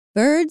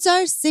Birds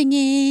are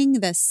singing,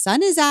 the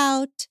sun is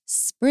out,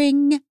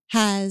 spring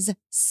has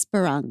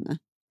sprung.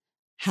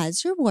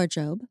 Has your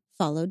wardrobe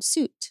followed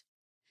suit?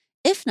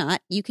 If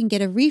not, you can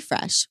get a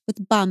refresh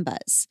with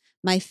Bombas,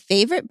 my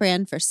favorite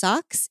brand for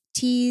socks,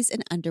 tees,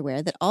 and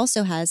underwear that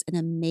also has an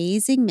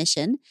amazing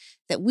mission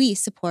that we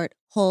support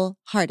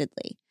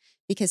wholeheartedly.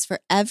 Because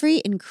for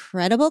every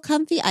incredible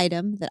comfy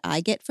item that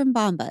I get from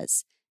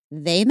Bombas,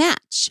 they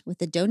match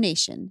with a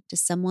donation to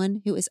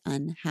someone who is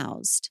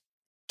unhoused.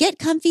 Get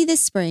comfy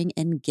this spring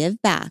and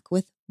give back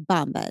with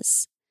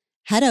Bombas.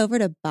 Head over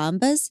to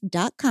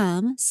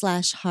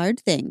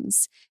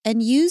bombas.com/hardthings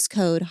and use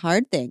code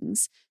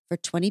HARDTHINGS for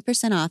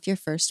 20% off your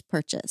first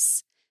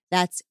purchase.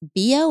 That's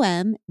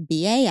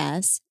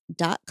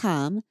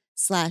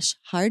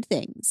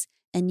bombas.com/hardthings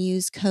and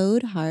use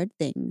code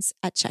HARDTHINGS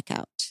at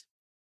checkout.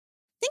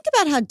 Think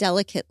about how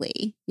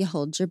delicately you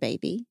hold your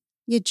baby,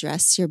 you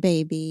dress your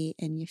baby,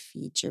 and you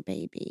feed your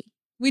baby.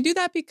 We do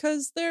that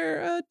because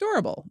they're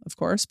adorable, of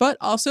course, but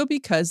also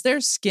because their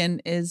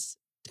skin is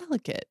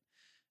delicate.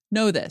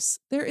 Know this,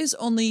 there is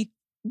only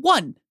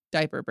one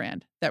diaper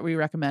brand that we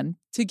recommend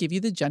to give you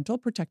the gentle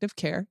protective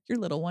care your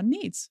little one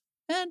needs.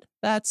 And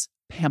that's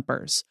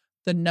Pampers,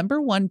 the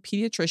 #1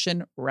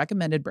 pediatrician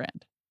recommended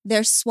brand.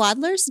 Their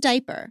Swaddler's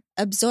diaper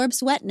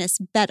absorbs wetness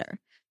better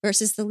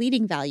versus the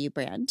leading value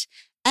brand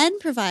and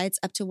provides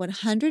up to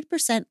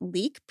 100%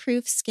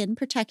 leak-proof skin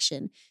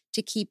protection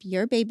to keep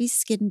your baby's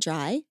skin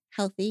dry,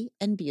 healthy,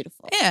 and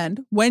beautiful.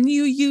 And when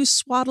you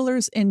use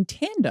Swaddlers in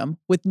tandem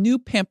with new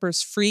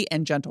Pampers Free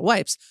and Gentle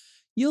wipes,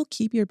 you'll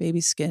keep your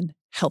baby's skin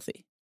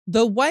healthy.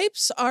 The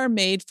wipes are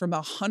made from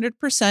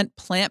 100%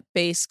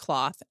 plant-based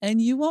cloth,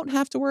 and you won't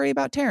have to worry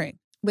about tearing.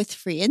 With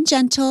Free and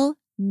Gentle,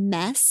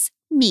 mess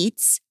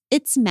meets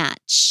its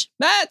match.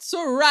 That's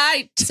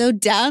right. So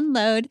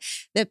download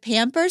the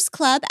Pampers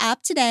Club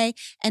app today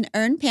and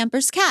earn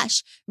Pampers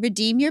Cash.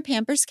 Redeem your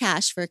Pampers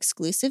Cash for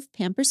exclusive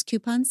Pampers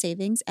coupon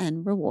savings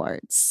and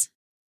rewards.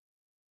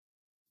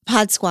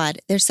 Pod Squad,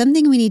 there's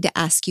something we need to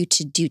ask you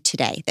to do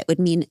today that would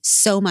mean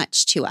so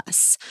much to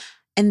us.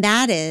 And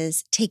that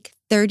is take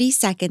 30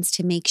 seconds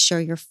to make sure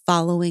you're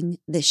following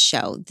the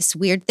show. This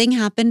weird thing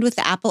happened with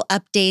the Apple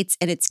updates,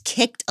 and it's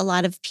kicked a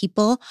lot of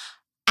people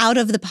out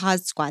of the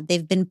Pod Squad.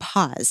 They've been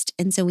paused.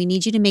 And so we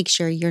need you to make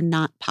sure you're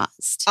not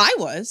paused. I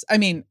was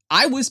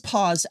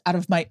paused out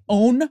of my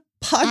own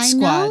Pod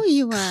Squad. I know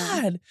you were.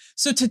 God.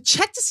 So to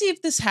check to see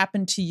if this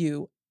happened to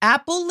you,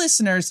 Apple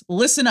listeners,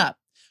 listen up.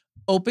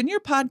 Open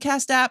your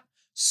podcast app,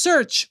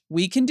 search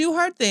We Can Do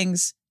Hard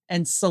Things,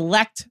 and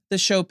select the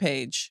show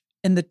page.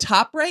 In the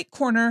top right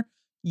corner,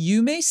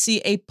 you may see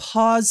a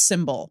pause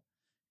symbol.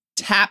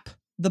 Tap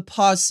the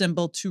pause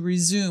symbol to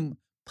resume.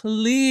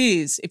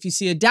 Please, if you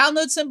see a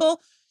download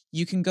symbol,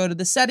 you can go to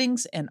the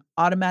settings and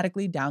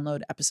automatically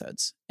download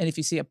episodes. And if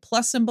you see a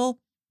plus symbol,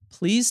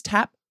 please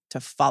tap to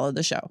follow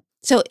the show.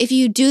 So if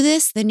you do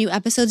this, the new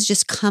episodes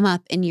just come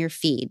up in your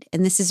feed.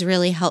 And this is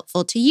really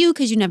helpful to you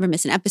because you never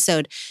miss an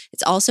episode.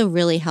 It's also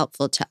really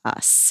helpful to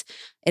us.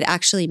 It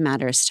actually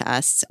matters to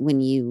us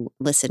when you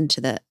listen to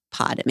the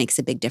pod. It makes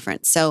a big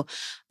difference. So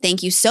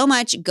thank you so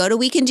much. Go to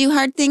We Can Do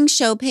Hard Things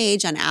show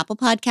page on Apple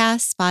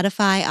Podcasts,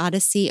 Spotify,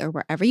 Odyssey, or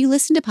wherever you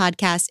listen to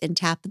podcasts and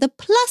tap the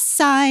plus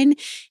sign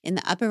in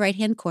the upper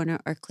right-hand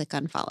corner or click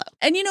on follow.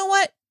 And you know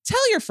what?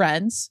 Tell your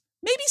friends.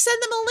 Maybe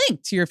send them a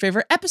link to your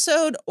favorite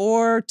episode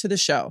or to the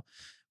show.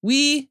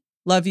 We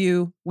love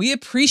you. We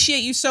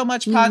appreciate you so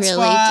much, Pod Squad.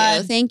 We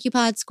really do. Thank you,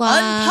 Pod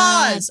Squad.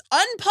 Unpause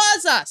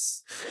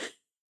us.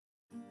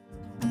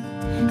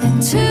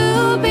 And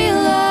to be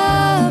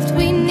loved,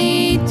 we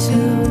need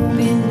to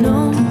be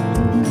known.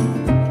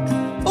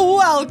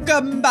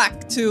 Welcome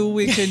back to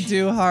We Can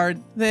Do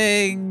Hard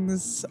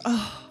Things.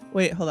 Oh,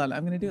 wait, hold on.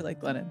 I'm going to do it like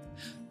Glennon.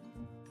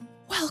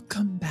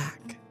 Welcome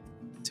back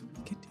to We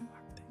Can Do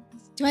Hard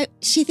Things.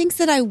 She thinks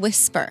that I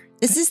whisper.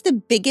 This is the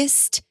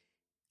biggest.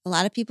 A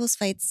lot of people's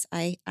fights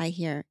I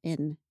hear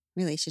in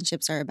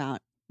relationships are about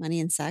money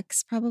and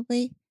sex,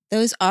 probably.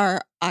 Those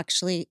are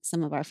actually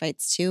some of our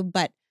fights too.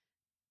 But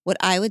what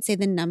I would say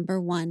the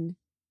 #1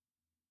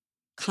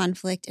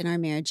 conflict in our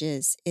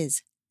marriages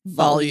is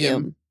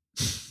volume.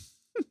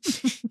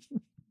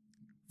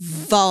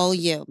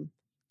 Volume.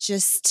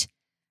 Just,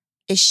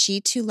 is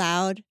she too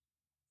loud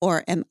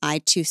or am I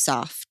too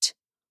soft?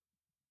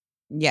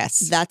 Yes.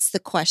 That's the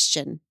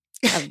question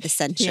of the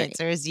century. The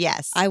answer is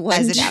yes,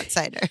 as an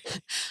outsider.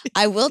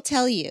 I will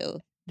tell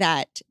you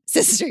that,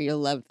 sister, you'll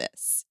love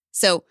this.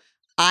 So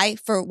I,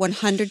 for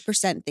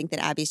 100%, think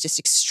that Abby's just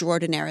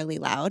extraordinarily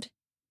loud,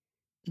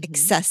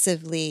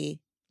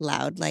 excessively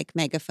loud, like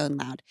megaphone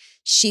loud.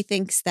 She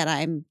thinks that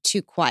I'm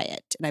too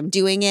quiet and I'm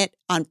doing it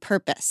on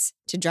purpose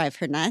to drive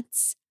her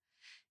nuts.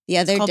 The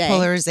other It's day. called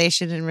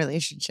polarization in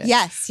relationships.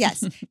 Yes,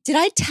 yes. Did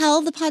I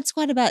tell the Pod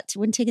Squad about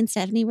when Tig and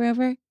Stephanie were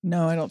over?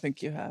 No, I don't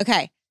think you have.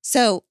 Okay.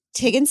 So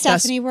Tig and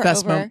Stephanie were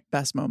over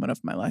best moment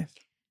of my life.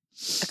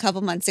 a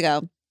couple months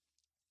ago.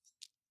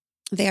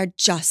 They are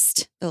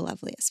just the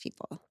loveliest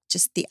people,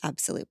 just the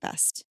absolute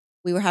best.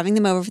 we were having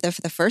them over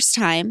for the first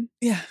time.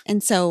 Yeah.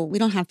 And so we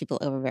don't have people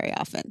over very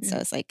often. So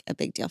Yeah. it's like a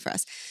big deal for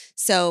us.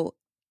 So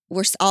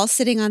we're all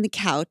sitting on the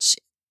couch,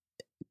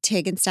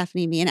 Tig and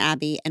Stephanie, me and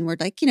Abby, and we're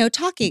like,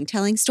 talking,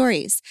 telling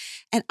stories.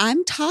 And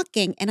I'm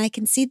talking and I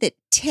can see that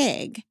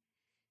Tig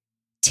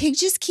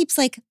just keeps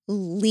like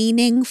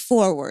leaning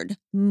forward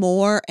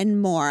more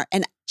and more.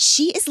 And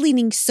she is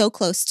leaning so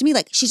close to me.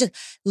 Like she's just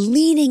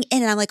leaning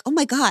in. And I'm like, oh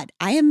my God,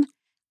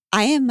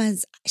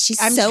 she's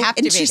so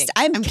captivating. interested.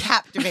 I'm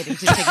captivating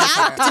to Tig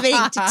Notaro.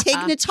 Captivating to Tig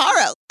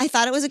Notaro. I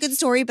thought it was a good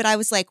story, but I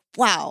was like,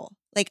 wow.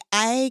 Like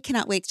I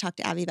cannot wait to talk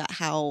to Abby about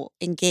how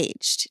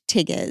engaged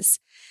Tig is.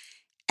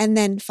 And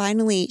then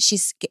finally she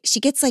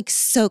gets like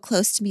so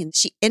close to me and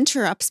she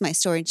interrupts my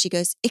story and she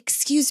goes,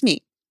 excuse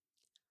me,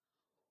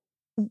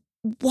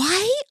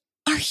 why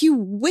are you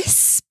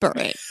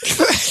whispering?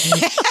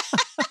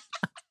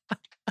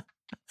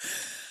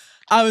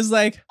 I was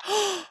like,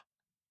 oh,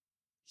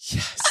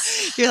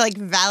 yes. You're like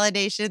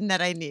validation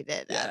that I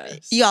needed, Abby.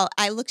 Yes. Y'all,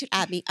 I looked at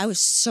Abby. I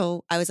was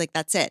like,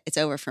 that's it. It's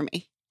over for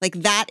me.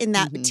 Like that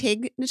Mhm.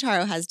 Tig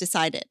Notaro has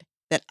decided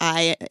that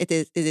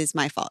it is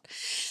my fault.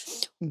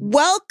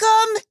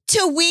 Welcome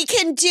to We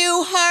Can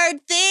Do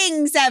Hard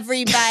Things,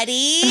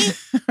 everybody.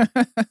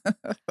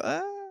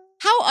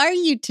 How are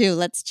you two?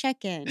 Let's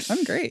check in.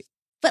 I'm great.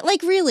 But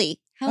like really,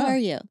 how Oh. are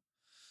you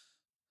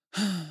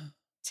I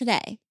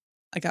today?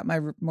 got my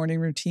morning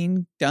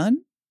routine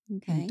done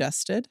Okay. and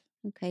dusted.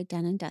 Okay,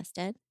 done and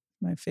dusted.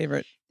 My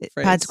favorite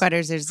phrase. Pod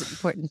Squatters, there's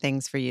important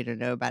things for you to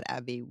know about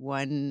Abby.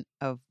 One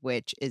of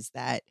which is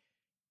that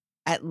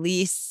at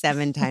least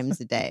 7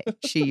 times a day,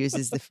 she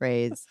uses the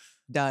phrase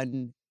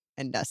done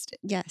and dusted.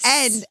 Yes.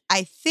 And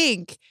I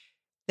think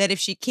that if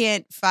she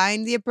can't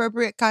find the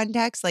appropriate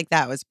context, like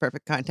that was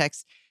perfect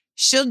context,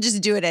 she'll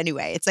just do it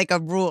anyway. It's like a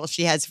rule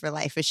she has for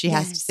life, is she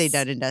has to say Yes.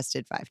 done and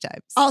dusted 5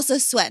 times. Also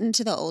sweating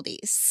to the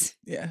oldies.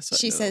 Yeah. So I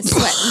She know. says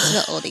sweating to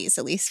the oldies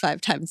at least 5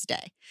 times a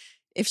day.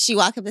 If she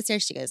walk up the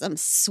stairs, she goes, I'm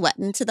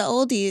sweating to the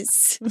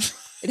oldies.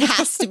 It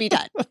has to be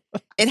done.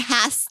 It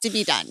has to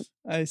be done.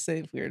 I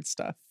say weird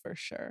stuff for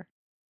sure.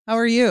 How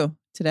are you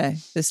today,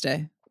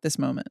 this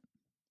moment?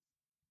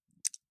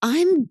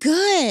 I'm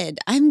good.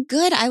 I'm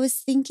good. I was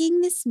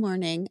thinking this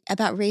morning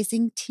about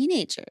raising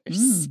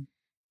teenagers Mm.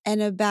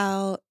 and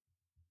about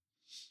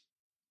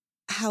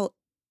how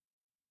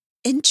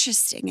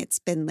interesting it's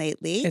been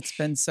lately. It's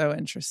been so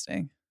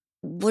interesting.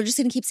 We're just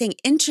going to keep saying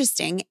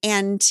interesting.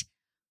 And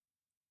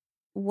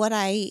what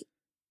I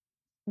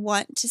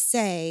want to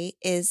say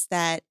is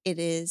that it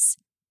is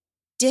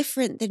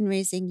different than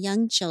raising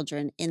young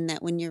children in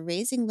that when you're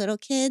raising little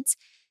kids,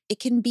 it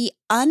can be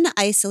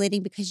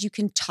unisolating because you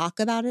can talk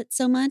about it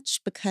so much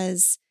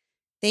because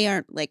they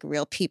aren't like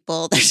real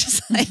people. They're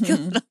just like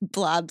Mhm. little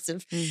blobs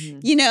of,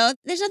 Mhm.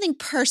 there's nothing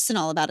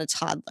personal about a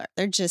toddler.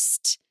 They're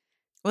just,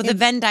 Well, Yeah. the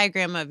Venn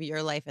diagram of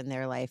your life and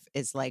their life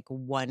is like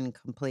one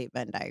complete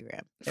Venn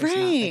diagram. There's not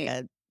Right. like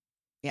a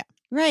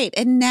right.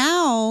 And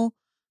now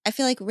I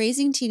feel like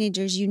raising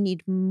teenagers, you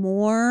need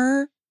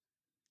more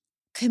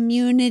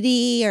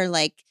community or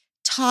like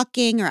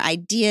talking or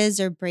ideas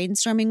or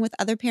brainstorming with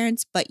other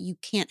parents, but you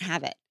can't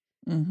have it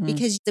Mhm.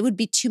 because it would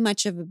be too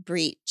much of a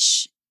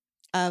breach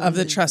Of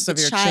the trust of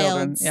your children.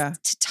 child's Yeah.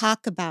 to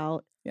talk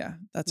about Yeah.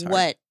 That's hard.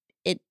 what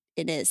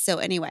it is. So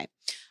anyway,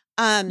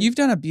 You've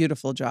done a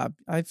beautiful job.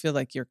 I feel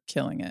like you're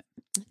killing it.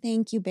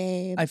 thank you,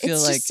 babe. I feel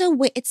it's like-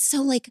 just it's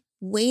so like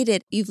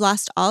weighted. You've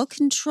lost all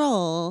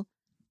control,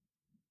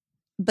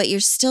 but you're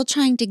still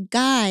trying to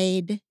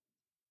guide.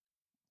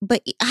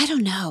 But I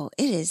don't know.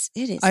 It is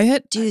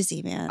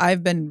doozy, man.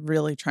 I've been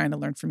really trying to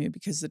learn from you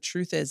because the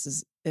truth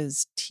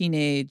is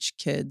teenage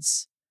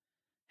kids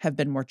have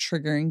been more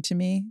triggering to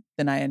me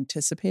than I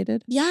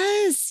anticipated.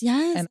 yes.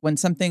 And when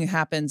something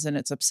happens and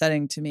it's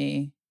upsetting to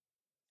me,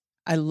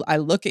 I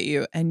look at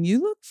you and you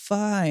look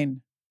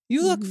fine.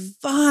 You look Mhm.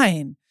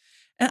 fine.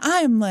 And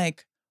I am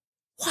like,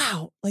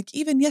 wow. Like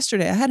even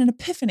yesterday, I had an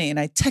epiphany and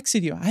I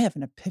texted you, I have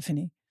an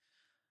epiphany.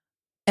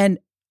 And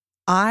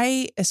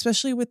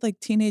especially with like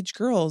teenage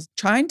girls,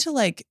 trying to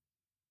like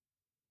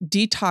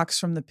detox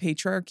from the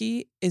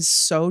patriarchy is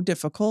so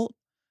difficult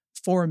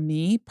for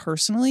me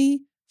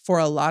personally for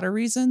a lot of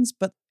reasons,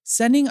 but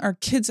sending our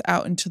kids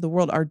out into the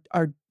world,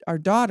 our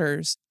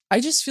daughters, I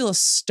just feel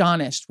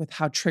astonished with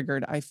how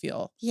triggered I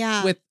feel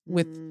Yeah. with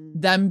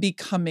Mm. them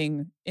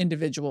becoming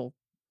individual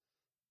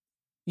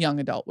young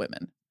adult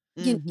women.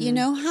 You Mhm.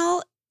 know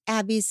how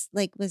Abby's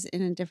like was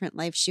in a different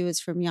life. She was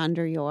from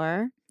Yonder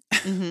Yor,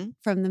 Mhm.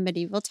 from the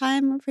medieval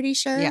time, I'm pretty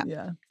sure. Yeah.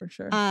 Yeah, for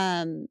sure.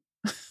 I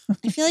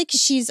feel like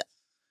she's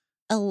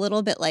a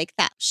little bit like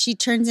that. She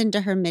turns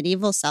into her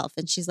medieval self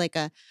and she's like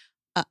a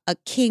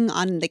king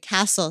on the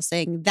castle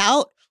saying,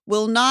 "Thou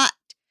will not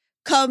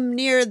come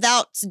near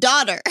thout's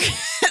daughter."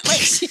 Like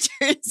she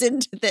turns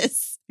into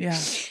this. Yeah.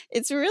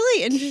 It's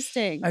really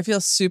interesting. I feel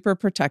super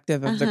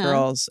protective of the Uh-huh.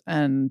 girls,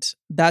 and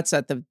that's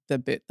at the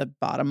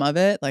bottom of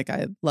it. Like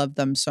I love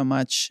them so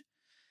much,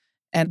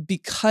 and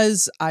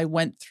because I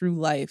went through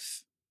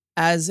life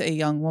as a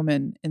young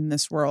woman in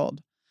this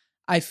world,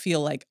 I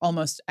feel like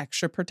almost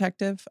extra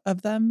protective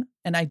of them.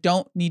 And I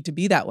don't need to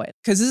be that way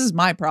because this is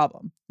my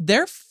problem.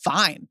 They're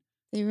fine.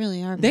 They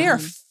really are. They are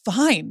fine.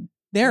 fine.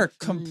 They're They're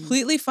fine.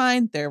 completely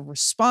fine. They're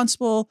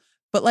responsible.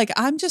 But like,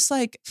 I'm just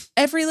like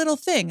every little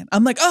thing.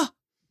 I'm like,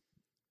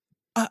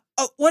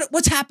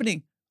 what's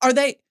happening?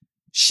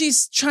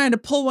 She's trying to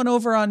pull one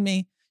over on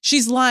me.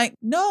 She's lying.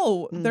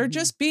 No, they're Mhm.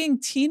 just being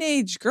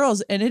teenage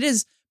girls. And it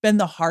has been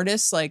the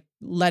hardest, like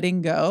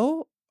letting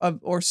go of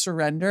or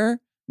surrender.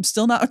 I'm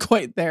still not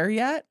quite there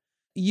yet.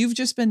 You've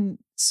just been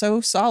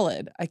so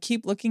solid. I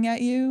keep looking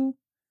at you.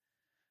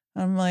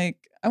 I'm like,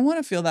 I want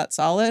to feel that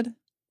solid.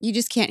 You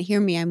just can't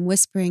hear me. I'm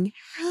whispering,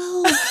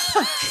 help,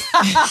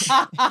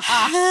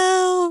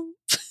 help.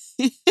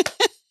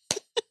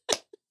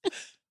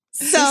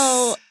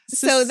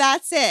 So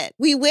that's it.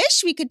 We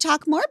wish we could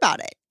talk more about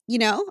it. You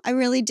know, I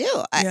really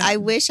do. I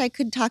wish I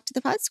could talk to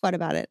the Pod Squad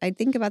about it. I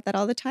think about that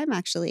all the time,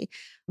 actually.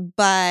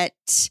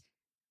 But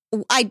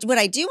what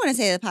I do want to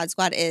say to the Pod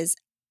Squad is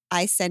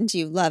I send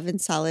you love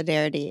and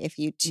solidarity if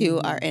you too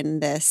are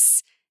in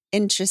this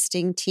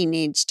interesting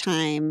teenage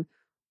time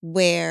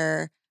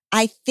where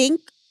I think,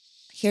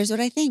 here's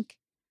what I think.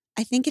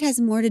 I think it has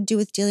more to do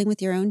with dealing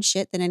with your own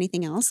shit than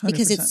anything else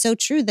because 100%. it's so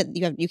true that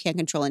you can't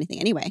control anything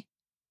anyway.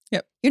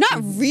 Yep. You're not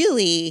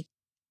really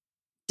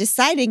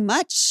deciding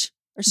much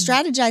or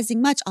strategizing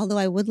much, although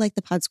I would like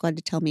the Pod Squad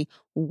to tell me,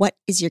 what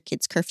is your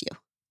kid's curfew?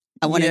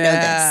 I want to know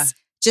this.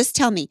 Just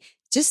tell me.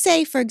 Just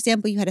say, for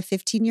example, you had a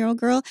 15-year-old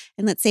girl,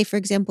 and let's say, for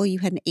example, you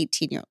had an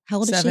 18-year-old. How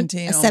old is she? 17,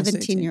 A almost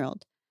 18.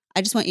 17-year-old.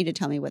 I just want you to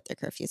tell me what their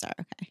curfews are,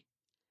 okay?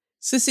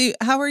 Sissy,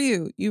 how are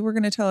you? You were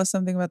going to tell us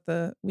something about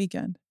the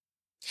weekend.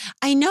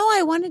 I know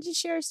I wanted to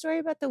share a story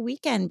about the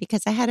weekend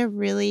because I had a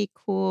really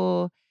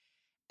cool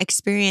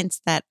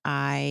experience that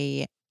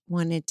I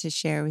wanted to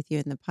share with you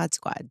in the Pod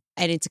Squad.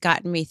 And it's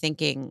gotten me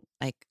thinking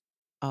like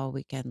all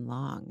weekend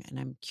long. And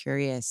I'm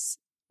curious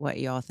what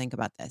you all think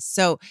about this.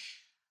 So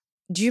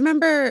do you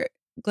remember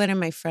Glenna,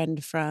 my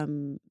friend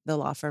from the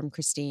law firm,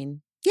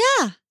 Christine?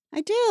 Yeah,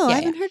 I do. I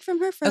haven't heard from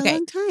her for a Okay.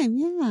 long time.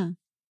 Yeah.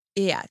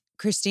 Yeah.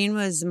 Christine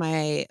was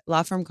my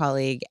law firm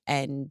colleague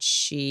and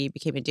she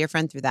became a dear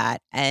friend through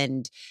that.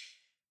 And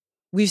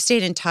we've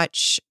stayed in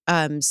touch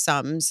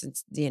some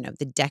since,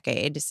 the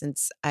decade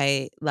since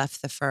I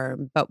left the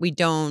firm, but we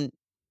don't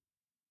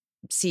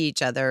see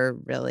each other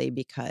really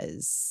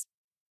because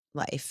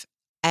life.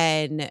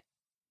 And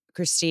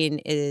Christine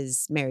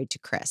is married to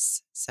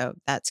Chris. So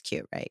that's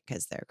cute, right?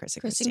 Because they're Chris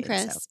and Chris and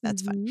Christine. Chris. So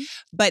that's fun. Mhm.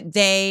 But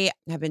they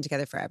have been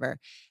together forever.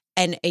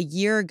 And a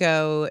year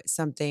ago,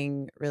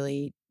 something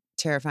really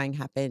terrifying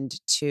happened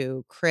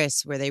to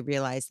Chris where they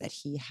realized that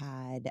he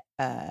had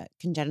a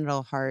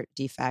congenital heart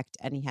defect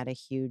and he had a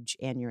huge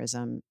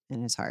aneurysm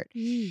in his heart.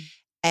 Mm.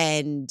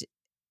 And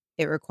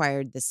it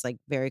required this like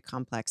very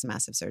complex,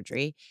 massive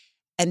surgery.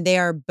 And they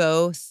are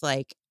both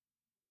like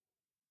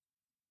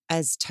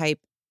as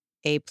type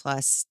A+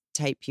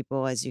 type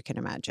people as you can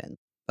imagine.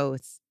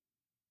 Both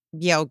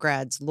Yale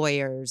grads,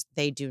 lawyers,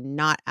 they do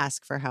not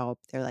ask for help.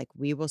 They're like,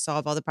 we will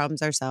solve all the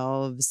problems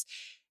ourselves.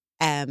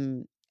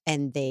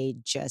 And they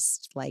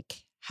just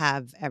like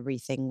have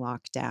everything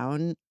locked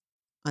down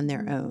on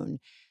their own.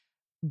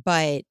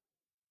 But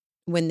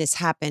when this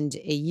happened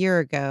a year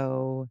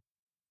ago,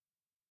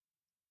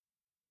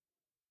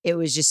 it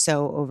was just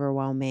so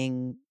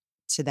overwhelming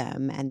to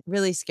them and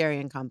really scary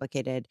and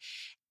complicated.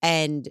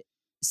 And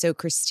so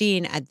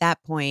Christine, at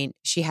that point,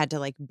 she had to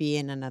like be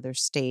in another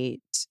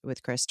state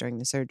with Chris during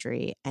the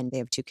surgery, and they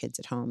have 2 kids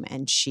at home.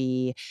 And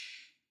she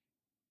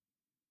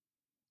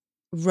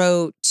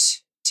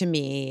wrote to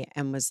me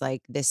and was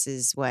like, this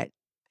is what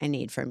I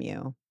need from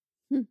you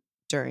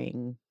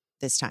during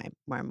this time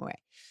where I'm away.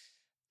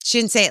 She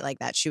didn't say it like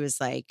that. She was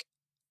like,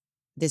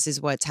 this is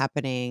what's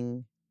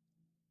happening.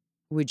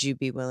 Would you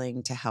be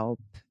willing to help?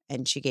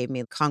 And she gave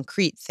me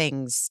concrete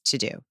things to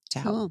do to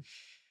help. Cool.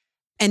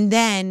 And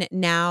then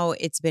now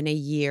it's been a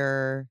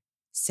year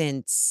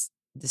since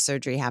the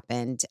surgery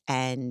happened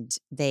and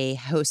they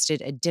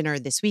hosted a dinner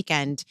this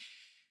weekend.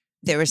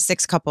 There were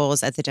 6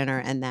 couples at the dinner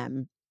and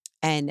them,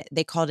 and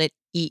they called it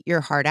Eat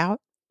Your Heart Out.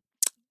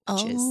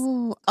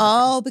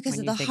 Because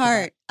of the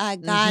heart. I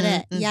got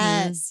it.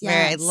 Yes,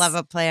 yes. I love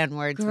a play on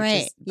words.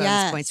 Great. Which is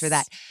bonus points for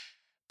that.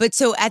 But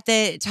so at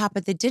the top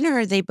of the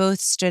dinner, they both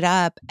stood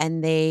up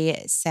and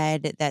they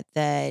said that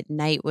the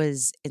night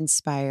was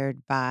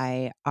inspired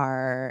by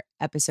our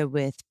episode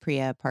with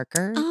Priya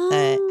Parker,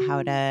 the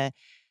How to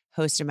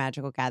Host a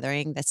Magical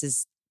Gathering. This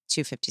is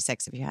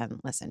 256. If you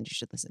haven't listened, you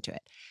should listen to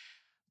it.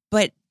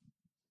 But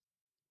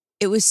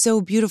it was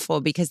so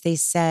beautiful because they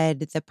said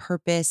the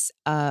purpose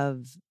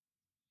of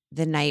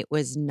the night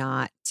was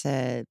not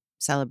to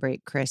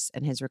celebrate Chris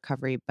and his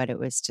recovery, but it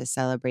was to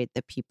celebrate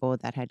the people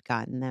that had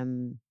gotten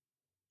them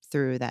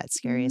through that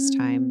scariest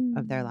time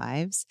of their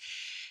lives.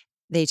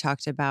 They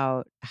talked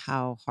about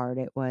how hard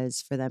it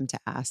was for them to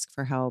ask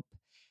for help.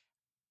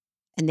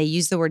 And they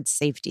used the word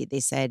safety. They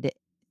said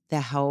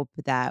the help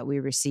that we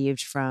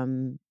received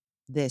from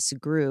this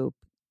group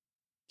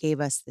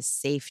gave us the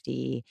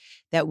safety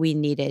that we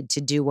needed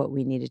to do what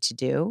we needed to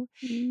do.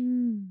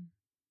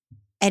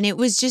 And it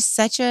was just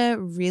such a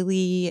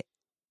really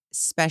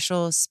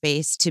special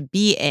space to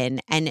be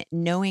in. And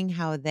knowing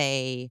how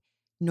they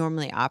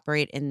normally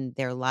operate in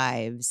their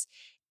lives,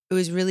 it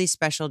was really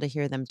special to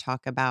hear them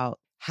talk about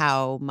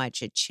how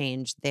much it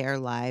changed their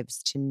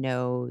lives to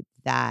know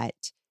that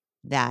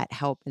that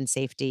help and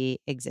safety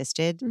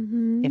existed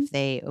Mhm. if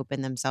they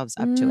open themselves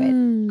up to it.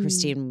 Mm.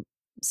 Christine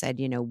said,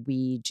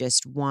 we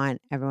just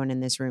want everyone in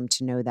this room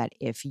to know that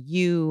if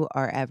you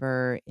are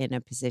ever in a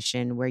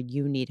position where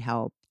you need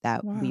help,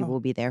 that we Wow. will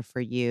be there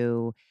for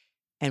you.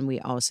 And we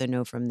also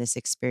know from this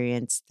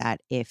experience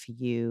that if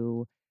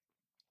you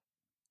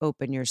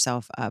open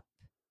yourself up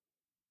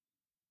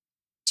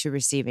to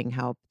receiving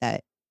help,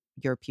 that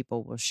your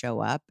people will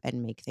show up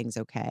and make things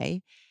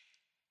okay.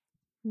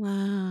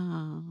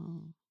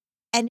 Wow.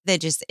 And the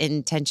just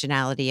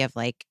intentionality of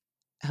like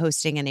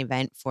hosting an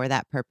event for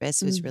that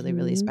purpose was really,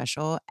 really Mhm.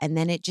 special. And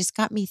then it just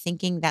got me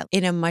thinking that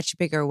in a much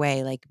bigger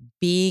way, like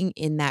being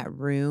in that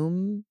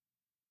room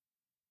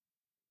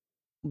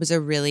was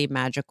a really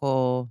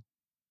magical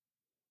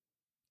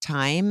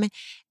time.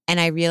 And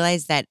I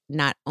realized that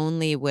not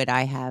only would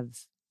I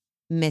have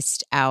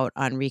missed out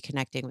on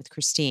reconnecting with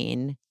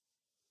Christine,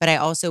 but I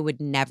also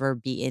would never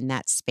be in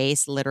that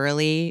space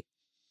literally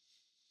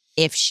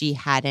if she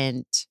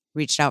hadn't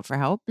reached out for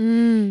help.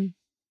 Mm.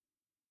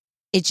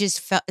 It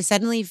just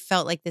suddenly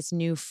felt like this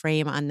new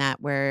frame on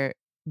that where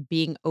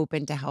being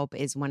open to help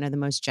is one of the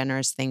most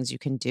generous things you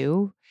can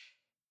do,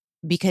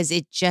 because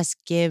it just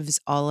gives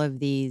all of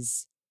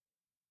these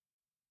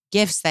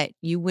gifts that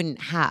you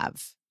wouldn't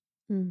have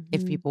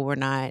if Mhm. people were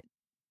not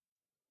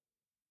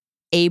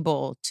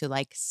able to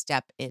like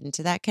step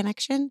into that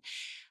connection.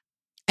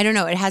 I don't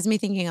know. It has me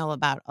thinking all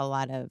about a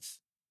lot of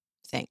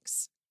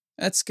things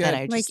That's that good.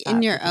 I Like just in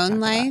thought your we could own talk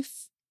about.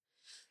 life?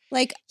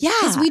 Like, Yeah.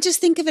 because we just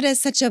think of it as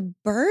such a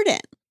burden.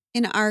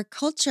 In our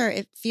culture,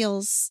 it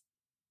feels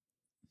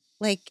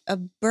like a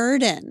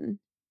burden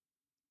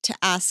to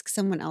ask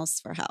someone else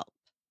for help,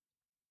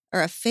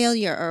 or a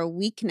failure or a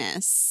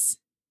weakness.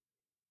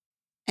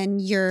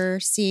 And you're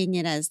seeing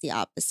it as the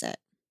opposite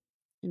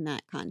in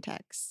that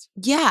context.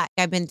 Yeah.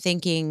 I've been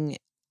thinking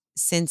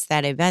since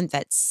that event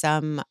that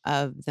some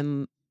of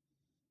the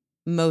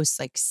most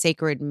like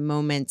sacred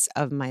moments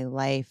of my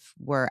life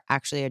were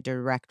actually a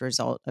direct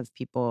result of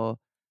people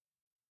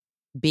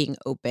being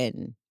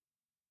open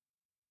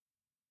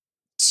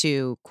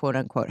to quote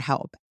unquote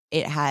help.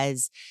 It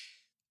has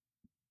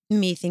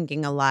me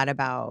thinking a lot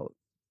about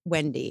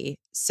Wendy.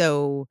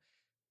 So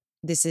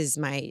this is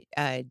my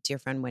dear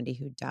friend Wendy,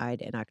 who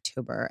died in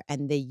October,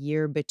 and the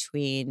year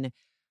between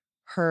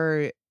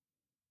her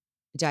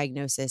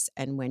diagnosis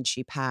and when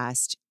she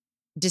passed,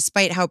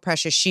 despite how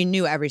precious she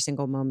knew every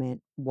single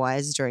moment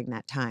was during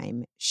that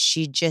time,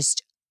 she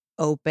just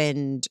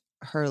opened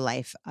her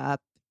life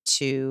up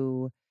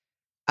to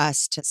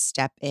us to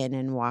step in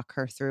and walk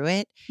her through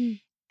it.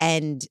 Mm.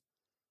 And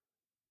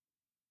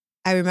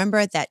I remember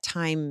at that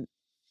time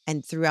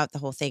and throughout the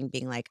whole thing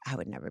being like, I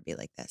would never be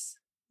like this.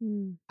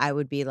 Mm. I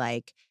would be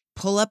like,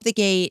 pull up the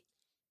gate.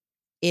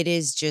 It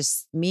is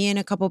just me and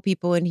a couple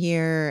people in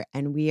here.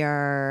 And we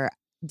are,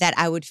 that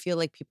I would feel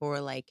like people were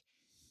like,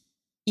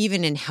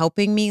 even in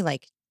helping me,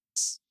 like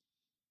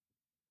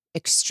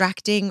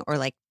extracting or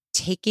like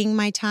taking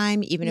my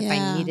time, even if I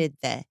Yeah. needed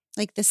the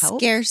Like the help.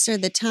 scarcer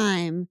the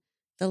time,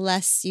 the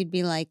less you'd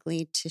be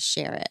likely to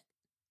share it.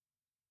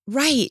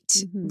 Right.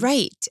 Mhm.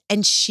 Right.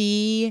 And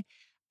she,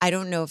 I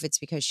don't know if it's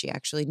because she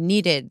actually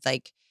needed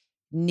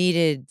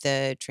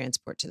the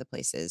transport to the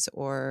places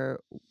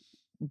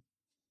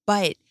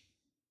but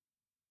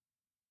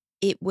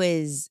it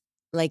was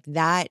like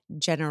that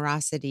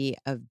generosity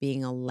of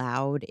being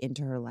allowed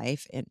into her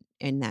life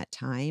in that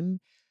time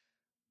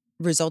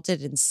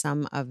resulted in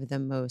some of the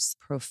most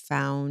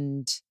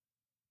profound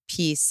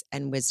peace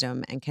and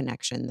wisdom and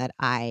connection that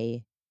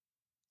I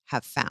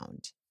have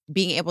found.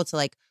 Being able to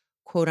like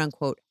quote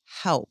unquote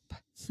help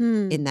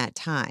in that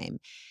time.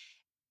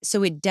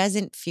 So it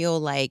doesn't feel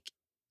like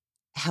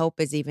help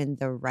is even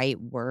the right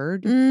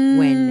word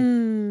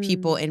when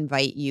people Mm.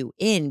 invite you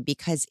in,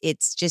 because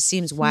it just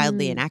seems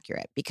wildly Hmm.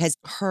 inaccurate, because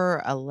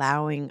her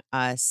allowing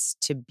us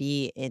to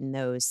be in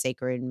those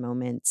sacred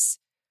moments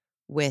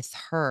with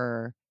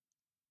her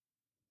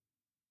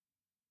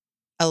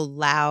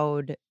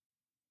allowed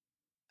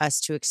us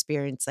to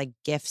experience like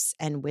gifts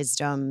and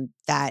wisdom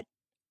that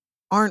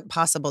aren't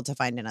possible to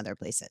find in other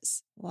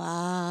places.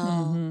 Wow.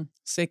 Mhm.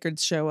 Sacred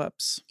show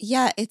ups.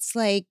 Yeah, it's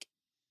like,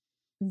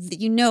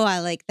 I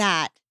like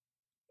that.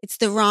 It's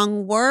the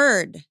wrong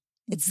word.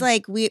 It's Mhm.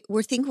 like we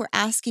think we're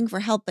asking for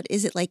help, but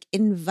is it like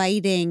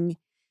inviting?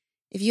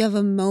 If you have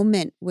a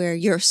moment where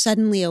you're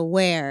suddenly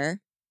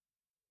aware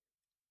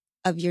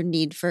of your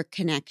need for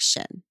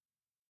connection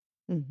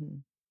Mm-hmm.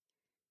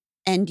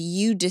 and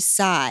you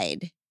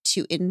decide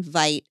to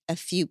invite a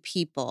few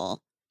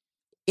people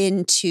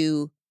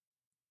into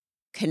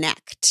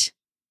connect,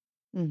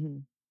 Mm-hmm.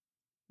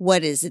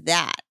 what is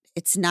that?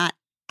 It's not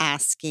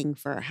asking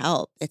for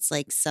help. It's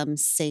like some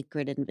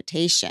sacred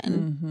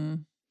invitation.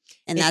 Mhm.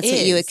 And It that's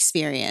what you is.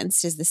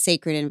 experienced, is the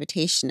sacred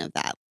invitation of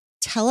that.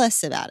 Tell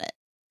us about it.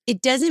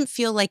 it doesn't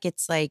feel like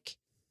it's like,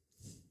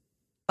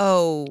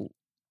 oh,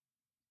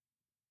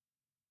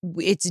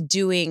 it's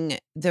doing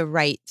the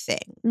right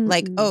thing.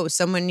 Like, Mm-mm. oh,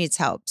 someone needs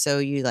help. So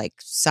you like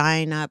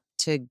sign up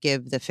to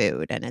give the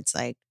food and it's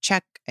like,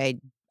 check, a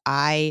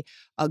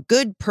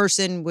good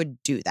person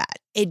would do that.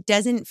 It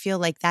doesn't feel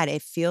like that.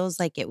 It feels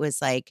like it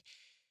was like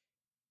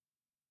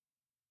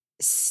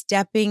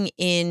stepping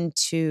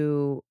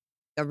into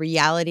a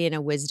reality and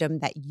a wisdom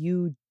that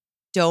you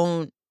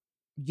don't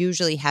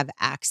usually have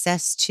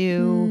access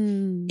to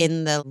Mm.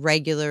 in the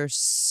regular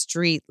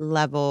street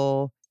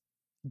level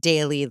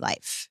daily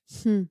life.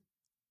 Hmm.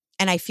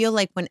 And I feel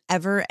like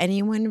whenever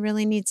anyone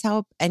really needs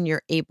help and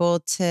you're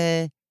able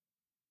to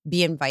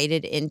be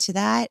invited into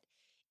that,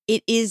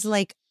 it is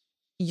like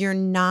you're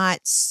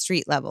not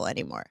street level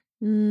anymore.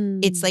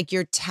 It's Mm. like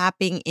you're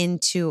tapping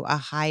into a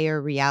higher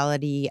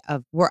reality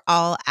of we're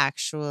all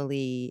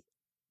actually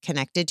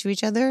connected to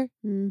each other.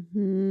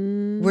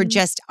 Mhm. We're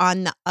just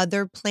on the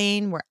other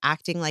plane. We're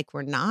acting like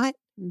we're not.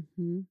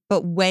 Mhm.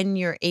 But when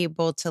you're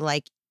able to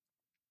like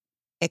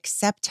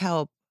accept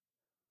help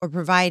or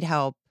provide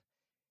help,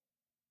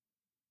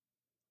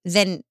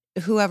 then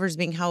whoever's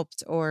being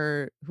helped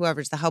or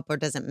whoever's the helper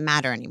doesn't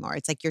matter anymore.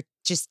 It's like you're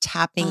just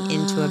tapping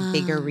into a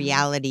bigger Ah.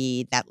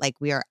 reality that like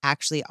we are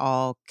actually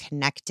all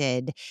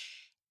connected,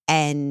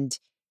 and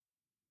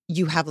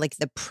you have like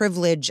the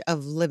privilege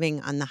of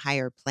living on the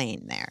higher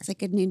plane there, It's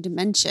like a new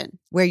dimension.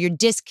 where you're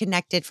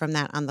disconnected from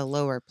that on the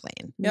lower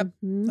plane. Yep.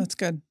 Mhm. That's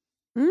good.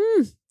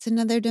 It's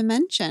another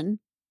dimension.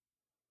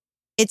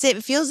 It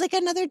feels like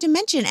another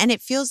dimension, and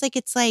it feels like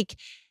it's like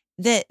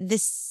the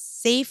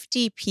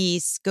safety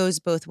piece goes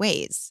both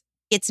ways.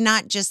 It's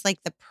not just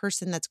like the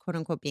person that's quote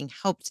unquote being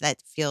helped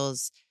that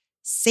feels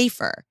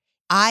safer.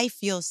 I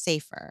feel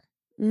safer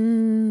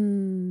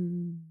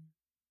Mm.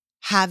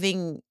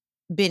 having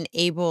been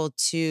able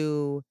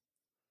to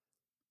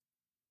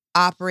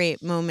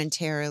operate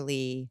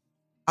momentarily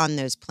on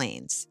those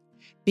planes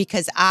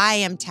because I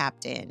am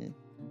tapped in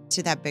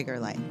to that bigger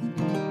life.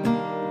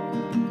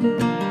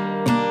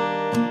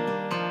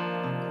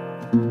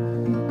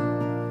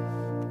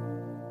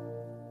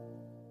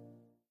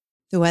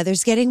 The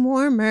weather's getting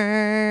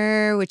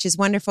warmer, which is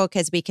wonderful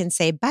because we can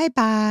say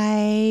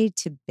bye-bye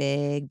to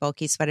big,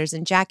 bulky sweaters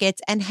and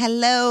jackets and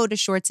hello to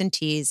shorts and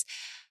tees.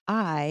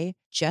 I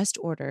just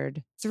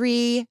ordered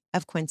 3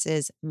 of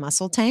Quince's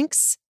muscle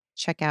tanks.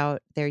 Check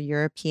out their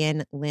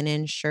European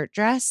linen shirt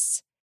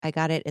dress. I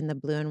got it in the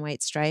blue and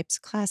white stripes,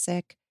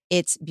 classic.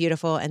 It's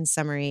beautiful and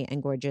summery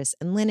and gorgeous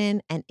and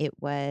linen, and it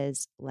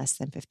was less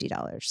than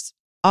 $50.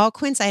 All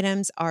Quince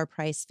items are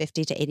priced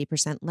 50 to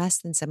 80% less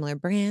than similar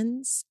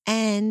brands,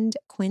 and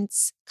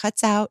Quince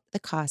cuts out the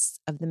costs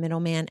of the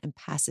middleman and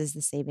passes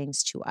the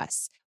savings to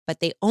us. But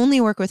they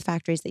only work with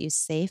factories that use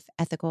safe,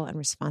 ethical, and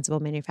responsible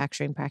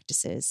manufacturing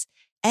practices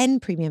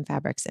and premium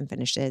fabrics and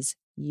finishes.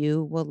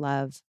 You will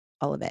love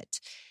all of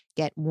it.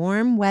 Get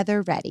warm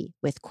weather ready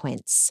with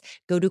Quince.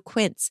 Go to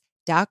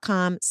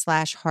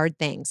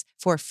quince.com/hardthings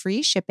for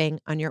free shipping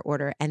on your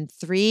order and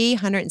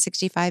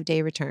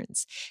 365-day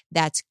returns.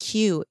 That's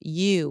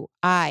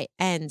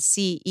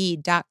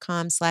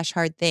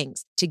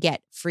QUINCE.com/hardthings to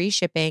get free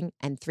shipping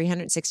and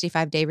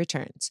 365-day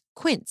returns.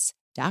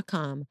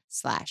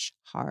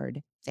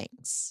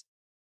 Quince.com/hardthings.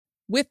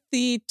 With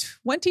the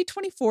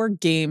 2024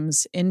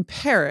 Games in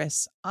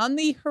Paris on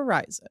the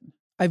horizon,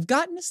 I've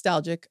gotten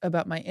nostalgic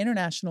about my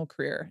international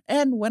career.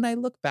 And when I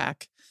look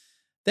back,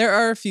 there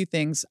are a few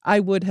things I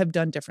would have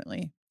done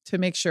differently to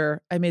make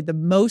sure I made the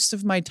most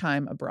of my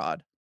time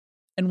abroad.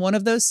 And one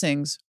of those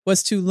things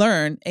was to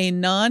learn a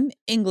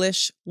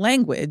non-English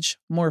language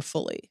more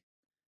fully.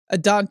 A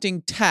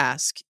daunting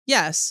task,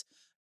 yes,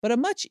 but a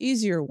much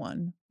easier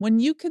one when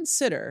you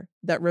consider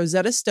that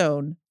Rosetta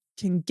Stone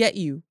can get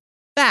you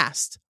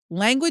fast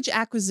language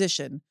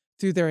acquisition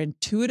through their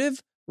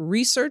intuitive,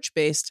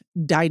 research-based,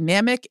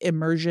 dynamic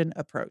immersion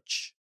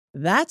approach.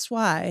 That's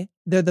why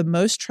they're the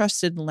most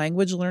trusted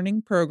language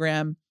learning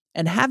program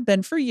and have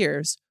been for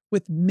years,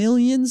 with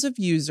millions of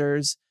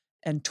users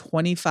and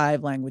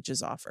 25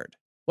 languages offered.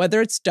 Whether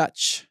it's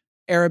Dutch,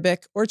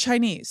 Arabic, or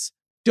Chinese,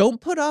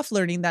 don't put off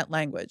learning that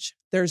language.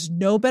 There's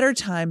no better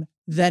time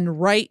than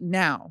right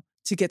now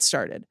to get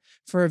started.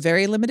 For a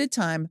very limited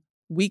time,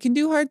 We Can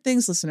Do Hard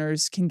Things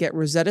listeners can get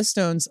Rosetta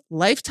Stone's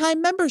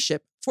lifetime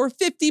membership for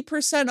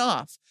 50%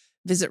 off.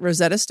 Visit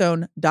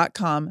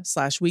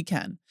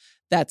rosettastone.com/weekend.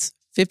 That's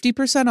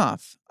 50%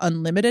 off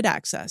unlimited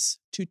access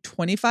to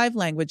 25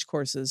 language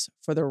courses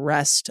for the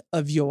rest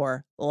of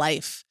your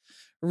life.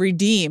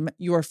 Redeem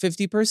your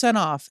 50%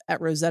 off at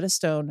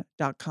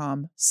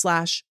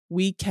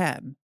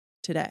rosettastone.com/weekend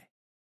today.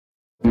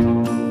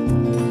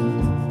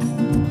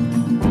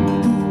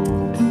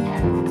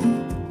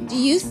 Do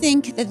you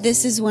think that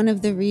this is one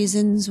of the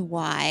reasons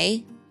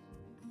why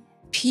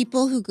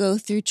people who go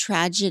through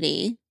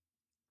tragedy,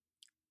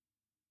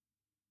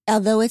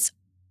 although it's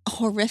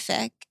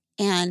horrific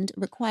and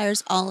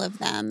requires all of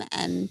them,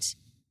 and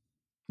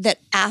that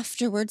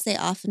afterwards they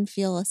often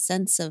feel a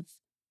sense of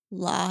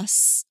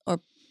loss or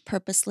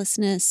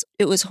purposelessness?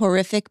 It was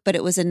horrific, but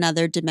it was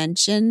another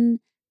dimension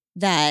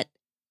that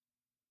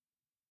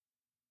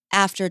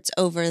after it's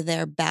over,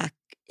 they're back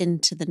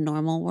into the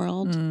normal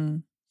world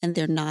Mm. and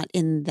they're not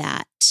in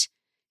that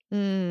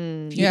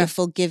Mm.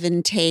 beautiful give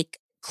and take,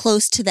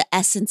 close to the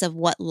essence of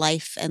what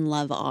life and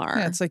love are.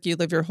 Yeah, it's like you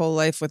live your whole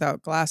life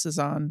without glasses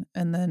on,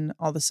 and then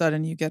all of a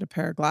sudden you get a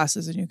pair of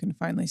glasses and you can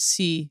finally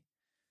see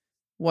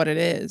what it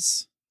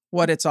is,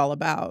 what it's all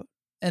about.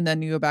 And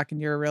then you go back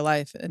into your real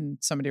life and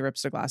somebody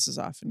rips their glasses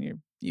off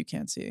and you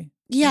can't see.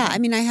 Yeah, again. I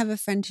mean, I have a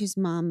friend whose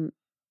mom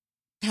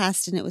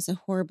passed and it was a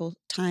horrible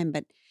time,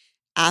 but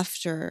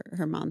after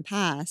her mom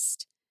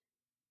passed,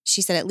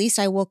 she said, at least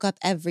I woke up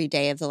every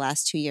day of the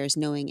last 2 years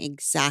knowing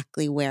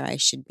exactly where I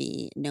should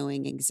be,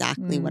 knowing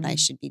exactly what I Mm.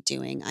 should be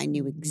doing. I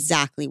knew Mhm.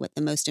 exactly what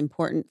the most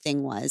important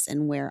thing was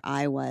and where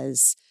I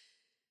was,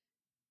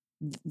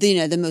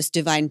 the most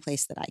divine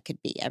place that I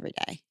could be every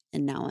day.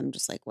 And now I'm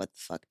just like, what the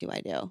fuck do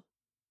I do?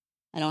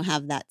 I don't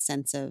have that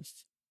sense of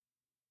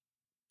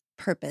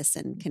purpose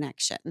and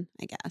connection,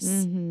 I guess.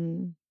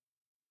 Mhm.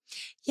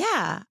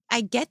 Yeah,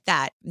 I get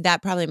that.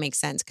 That probably makes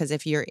sense because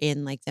if you're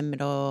in like the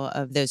middle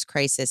of those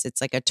crises,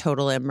 it's like a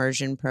total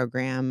immersion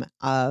program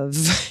of,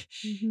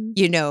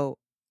 Mhm.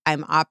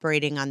 I'm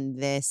operating on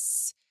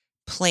this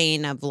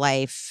plane of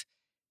life.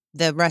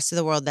 The rest of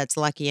the world that's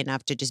lucky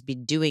enough to just be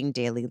doing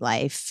daily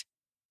life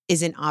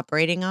isn't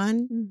operating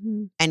on.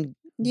 Mhm. And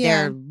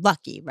Yeah. they're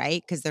lucky,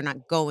 right? Because they're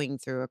not going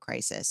through a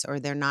crisis or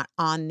they're not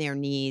on their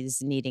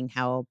knees needing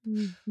help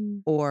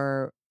Mhm.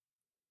 or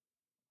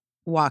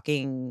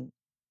walking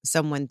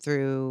someone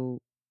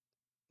through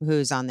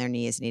who's on their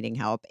knees needing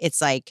help. It's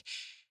like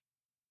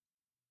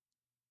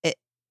it,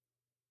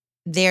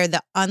 they're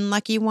the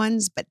unlucky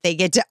ones, but they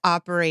get to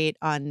operate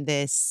on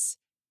this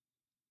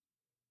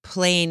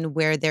plane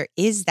where there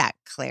is that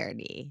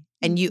clarity.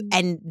 And Mhm.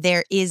 and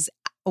there is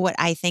what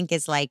I think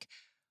is like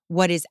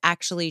what is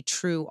actually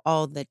true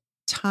all the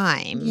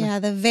time. Yeah,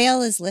 the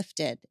veil is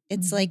lifted.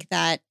 It's Mhm. like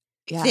that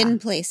Yeah. thin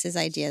places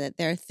idea that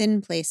there are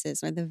thin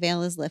places where the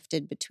veil is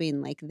lifted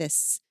between like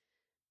this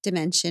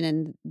dimension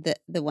and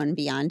the one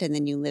beyond, and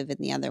then you live in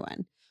the other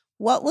one.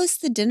 What was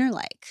the dinner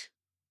like?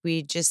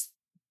 We just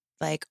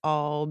like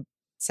all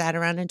sat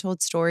around and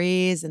told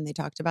stories and they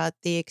talked about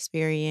the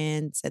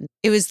experience and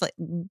it was like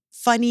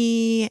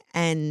funny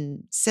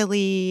and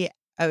silly.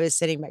 I was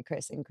sitting by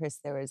Chris and Chris,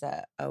 there was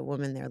a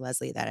woman there,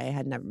 Leslie, that I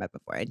had never met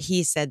before. And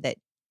he said that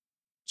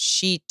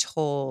she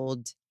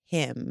told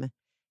him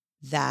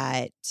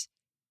that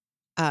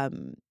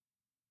um,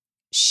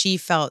 she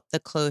felt the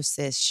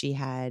closest she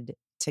had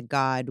to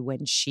God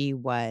when she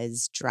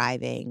was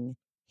driving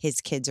his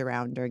kids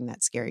around during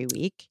that scary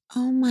week.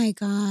 Oh my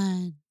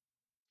God.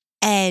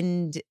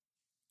 And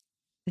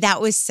that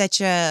was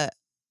such a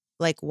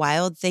like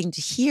wild thing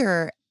to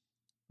hear,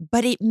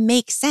 but it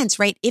makes sense,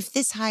 right? If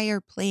this higher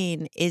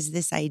plane is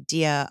this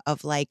idea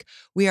of like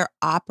we are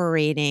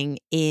operating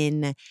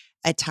in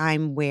a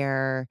time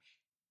where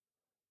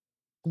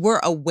we're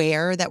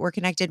aware that we're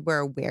connected, we're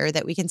aware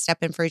that we can step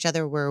in for each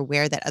other, we're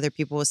aware that other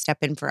people will step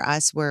in for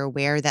us, we're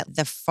aware that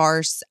the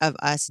farce of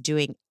us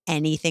doing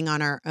anything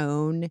on our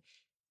own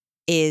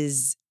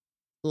is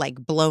like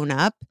blown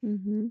up,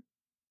 Mm-hmm.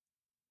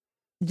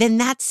 then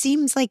that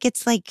seems like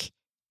it's like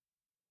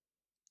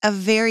a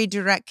very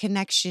direct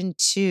connection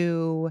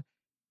to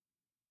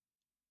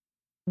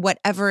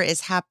whatever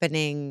is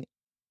happening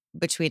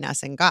between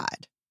us and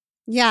God,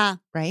 Yeah.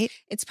 right?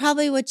 It's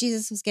probably what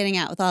Jesus was getting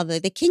at with all the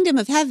kingdom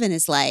of heaven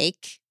is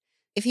like,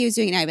 if he was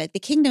doing it now, but the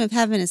kingdom of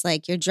heaven is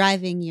like you're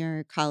driving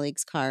your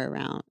colleague's car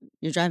around,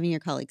 you're driving your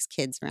colleague's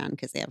kids around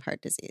because they have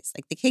heart disease.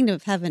 Like the kingdom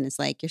of heaven is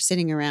like you're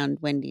sitting around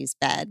Wendy's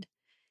bed.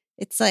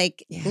 It's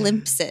like Yeah.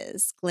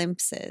 glimpses,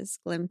 glimpses,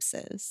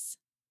 glimpses.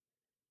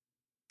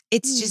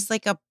 It's Hmm. just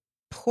like a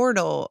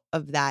portal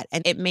of that.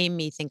 And it made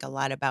me think a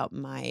lot about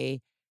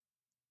my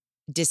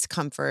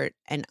discomfort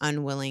and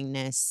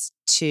unwillingness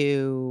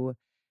to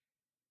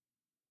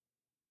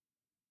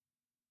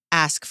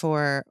ask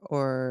for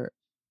or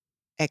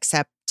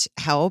accept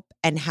help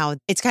and how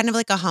it's kind of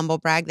like a humble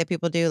brag that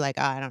people do like,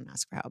 oh, I don't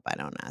ask for help. I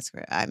don't ask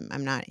for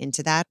I'm not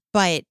into that.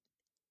 But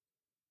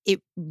it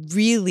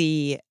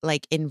really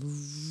like in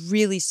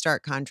really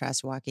stark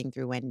contrast walking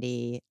through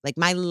Wendy, like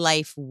my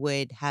life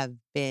would have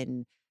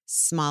been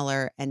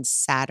smaller and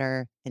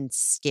sadder and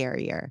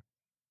scarier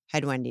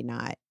had Wendy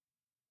not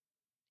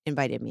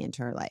invited me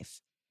into her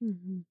life.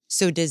 Mm-hmm.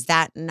 So does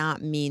that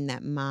not mean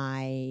that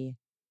my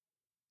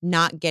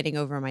not getting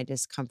over my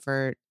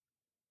discomfort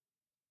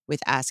with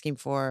asking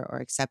for or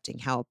accepting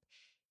help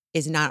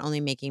is not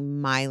only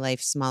making my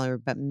life smaller,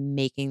 but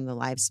making the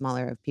lives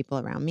smaller of people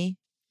around me?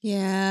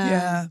 Yeah.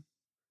 Yeah.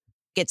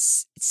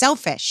 It's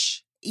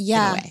selfish in a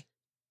Yeah. way.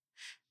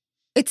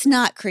 It's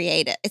not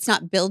creative. It's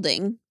not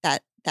building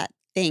that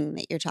thing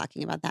that you're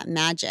talking about, that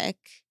magic.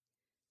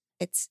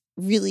 It's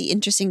really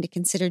interesting to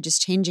consider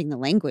just changing the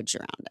language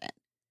around it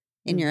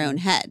in your own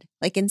head.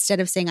 Like instead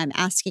of saying I'm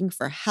asking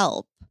for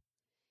help,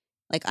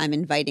 like I'm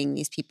inviting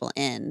these people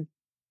in.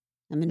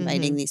 I'm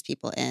inviting Mhm. these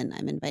people in.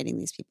 I'm inviting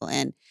these people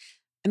in.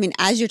 I mean,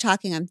 as you're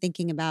talking, I'm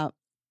thinking about,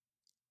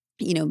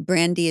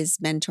 Brandy is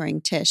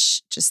mentoring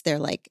Tish, just their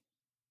like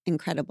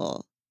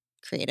incredible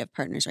creative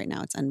partners right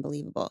now. It's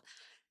unbelievable.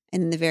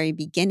 And in the very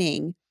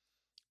beginning,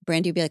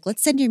 Brandy would be like,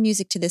 let's send your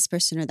music to this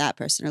person or that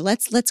person, or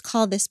let's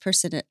call this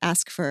person to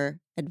ask for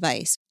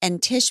advice.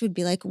 And Tish would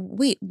be like,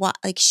 wait, what?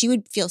 Like she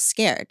would feel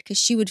scared because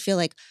she would feel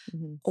like,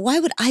 why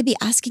would I be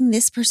asking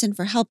this person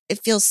for help?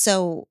 It feels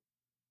so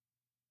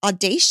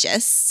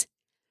audacious.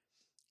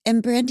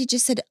 And Brandy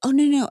just said, oh,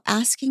 no,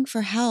 asking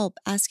for help,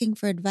 asking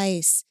for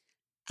advice,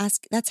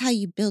 that's how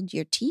you build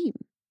your team.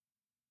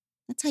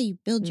 That's how you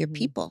build your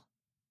people.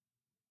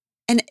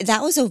 And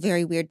that was a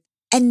very weird.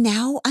 And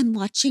now I'm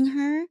watching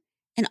her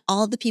and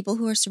all the people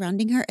who are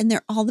surrounding her. And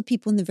they're all the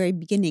people in the very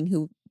beginning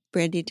who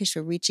Brandy and Tish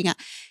were reaching out.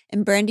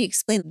 And Brandy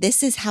explained,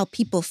 this is how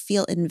people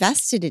feel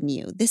invested in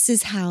you. This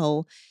is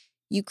how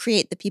you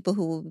create the people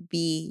who will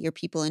be your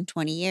people in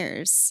 20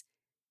 years.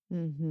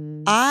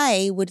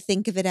 I would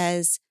think of it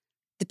as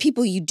the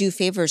people you do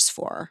favors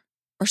for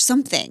or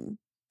something.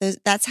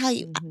 That's how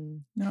you.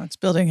 No, it's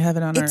building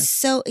heaven on earth. It's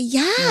so,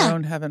 Your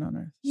own heaven on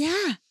earth.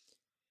 Yeah.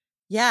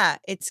 Yeah,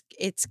 it's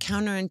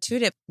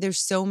counterintuitive. There's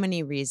so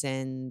many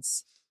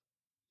reasons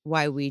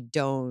why we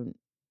don't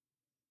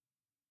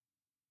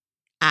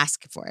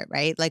ask for it,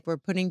 right? Like we're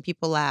putting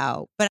people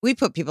out, but we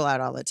put people out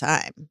all the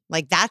time.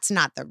 Like that's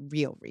not the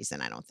real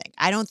reason, I don't think.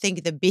 I don't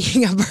think the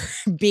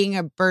being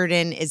a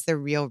burden is the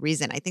real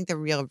reason. I think the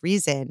real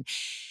reason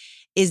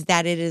is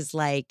that it is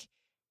like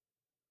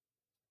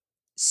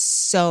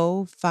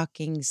so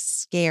fucking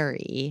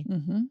scary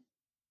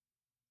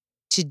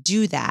to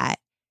do that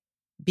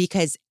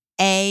because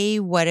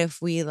what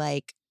if we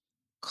like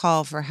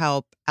call for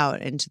help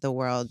out into the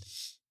world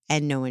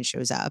and no one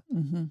shows up?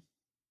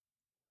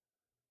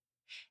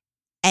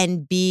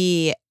 And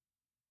B,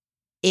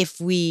 if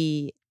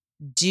we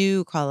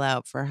do call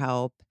out for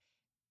help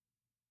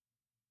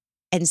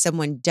and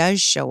someone does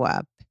show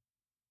up,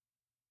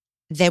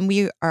 then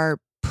we are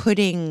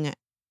putting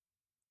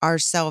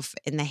ourselves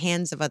in the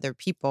hands of other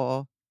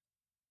people,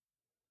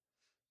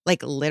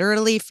 like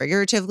literally,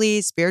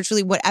 figuratively,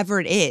 spiritually, whatever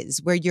it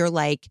is, where you're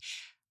like,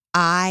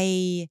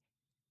 I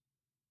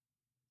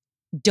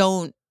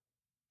don't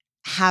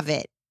have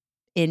it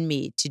in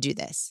me to do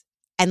this.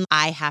 And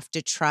I have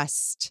to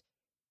trust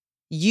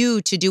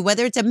you to do,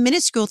 whether it's a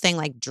minuscule thing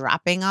like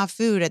dropping off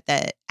food at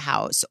the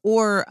house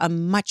or a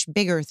much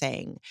bigger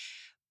thing.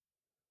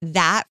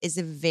 That is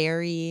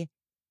it's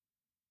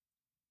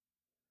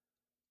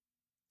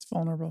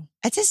vulnerable.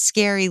 That's a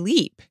scary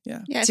leap.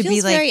 Yeah, it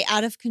feels very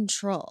out of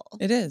control.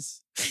 It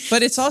is.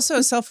 But it's also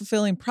a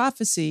self-fulfilling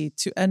prophecy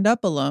to end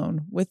up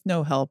alone with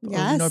no help or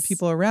no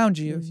people around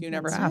you if you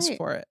never ask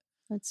for it.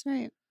 That's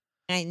right.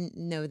 I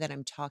know that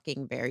I'm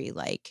talking very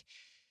like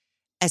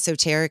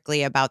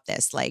esoterically about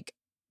this, like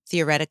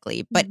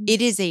theoretically, but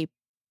it is a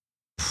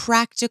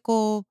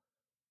practical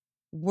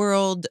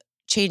world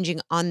changing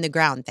on the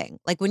ground thing.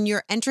 Like when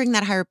you're entering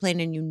that higher plane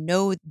and you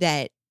know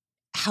that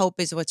help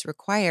is what's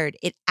required,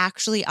 it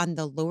actually on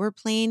the lower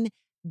plane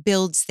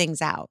builds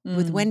things out.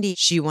 With Wendy,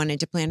 she wanted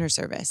to plan her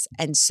service.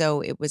 And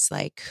so it was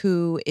like,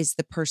 who is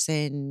the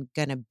person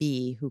gonna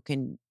be who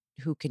can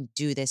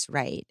do this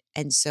right?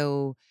 And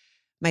so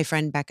my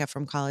friend Becca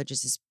from college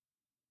is this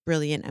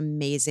brilliant,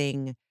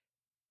 amazing,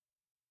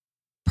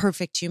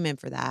 perfect human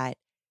for that.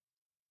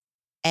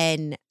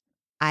 And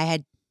I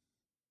had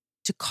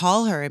to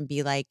call her and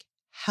be like,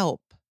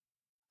 help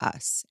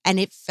us. And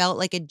it felt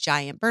like a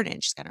giant burden.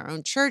 She's got her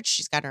own church.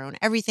 She's got her own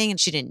everything. And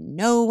she didn't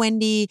know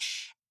Wendy.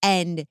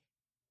 And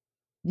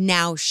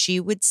now she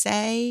would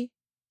say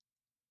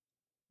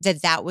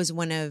that was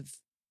one of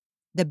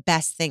the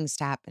best things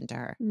to happen to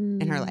her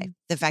in her life.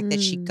 The fact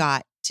that she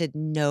got to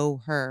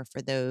know her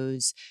for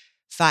those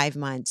 5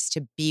 months,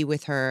 to be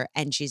with her.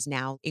 And she's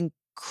now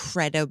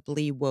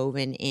incredibly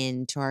woven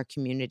into our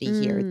community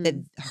here. That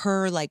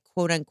her like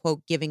quote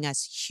unquote giving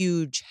us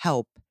huge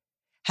help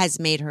has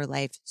made her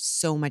life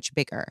so much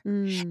bigger.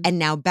 And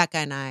now Becca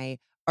and I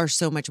are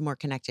so much more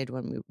connected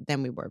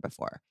than we were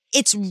before.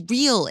 It's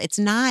real. It's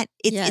not,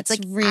 it's like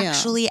real.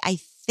 Actually, I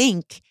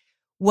think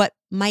what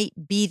might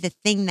be the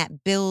thing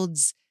that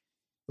builds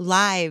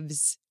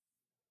lives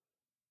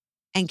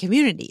and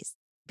communities.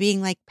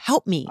 Being like,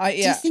 help me. Do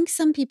you think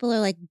some people are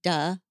like,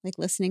 duh, like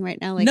listening right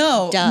now? Like,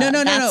 No.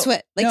 That's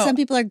what, like some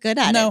people are good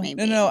at it,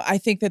 maybe. No. I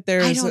think that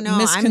there's I don't know. a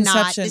misconception. I'm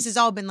not. This has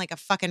all been like a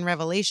fucking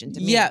revelation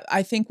to me. Yeah,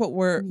 I think what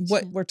we're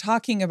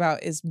talking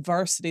about is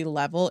varsity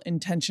level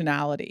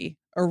intentionality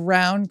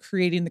around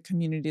creating the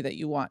community that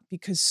you want.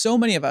 Because so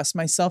many of us,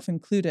 myself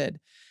included,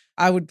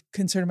 I would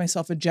consider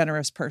myself a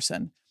generous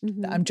person.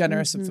 I'm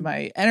generous of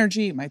my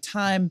energy, my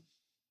time.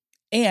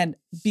 And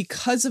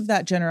because of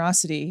that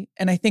generosity,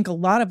 and I think a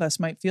lot of us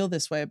might feel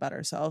this way about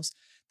ourselves,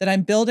 that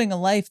I'm building a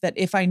life that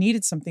if I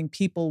needed something,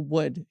 people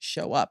would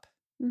show up.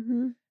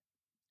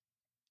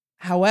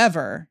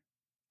 However,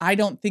 I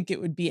don't think it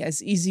would be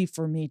as easy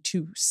for me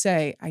to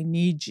say, I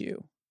need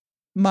you.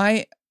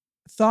 My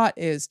thought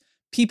is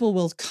people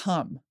will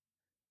come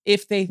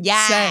if they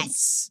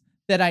sense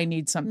that I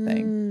need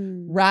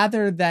something,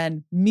 rather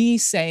than me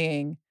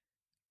saying,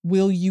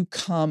 will you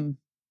come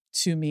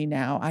to me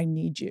now? I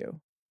need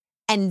you.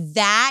 And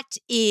that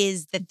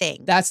is the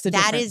thing. That's the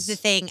That difference. is the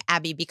thing,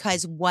 Abby,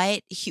 because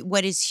what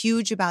is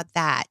huge about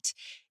that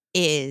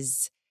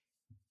is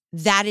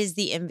that is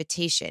the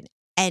invitation.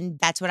 And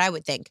that's what I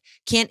would think.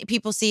 Can't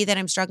people see that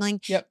I'm struggling?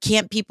 Yep.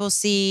 Can't people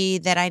see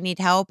that I need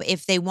help?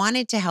 If they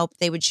wanted to help,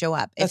 they would show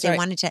up. If That's they right.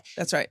 wanted to.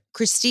 That's right.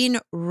 Christine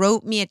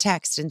wrote me a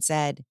text and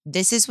said,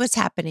 this is what's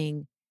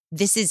happening.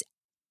 This is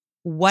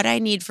what I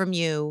need from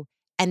you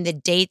and the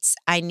dates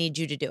I need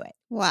you to do it.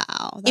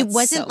 Wow. It That's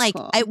wasn't so like,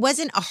 cool. it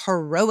wasn't a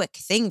heroic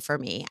thing for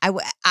me.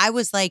 I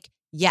was like,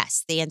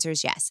 yes, the answer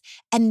is yes.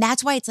 And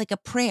that's why it's like a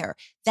prayer.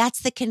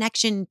 That's the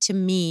connection to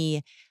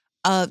me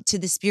to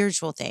the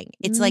spiritual thing.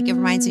 It's like, it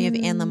reminds me of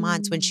Anne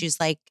Lamont when she's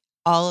like,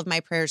 all of my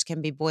prayers can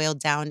be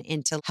boiled down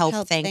into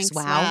help, thanks,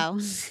 wow.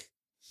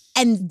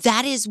 And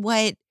that is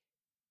what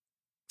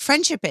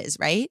friendship is,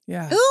 right?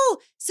 Yeah. Ooh,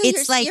 so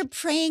It's like- you're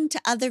praying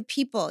to other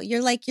people.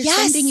 You're like, you're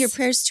sending your Yes.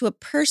 prayers to a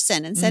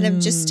person instead of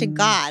just to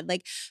God.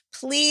 Like,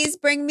 please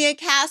bring me a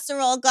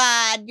casserole,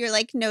 God. You're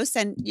like, no,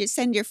 you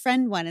send your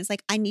friend one. It's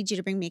like, I need you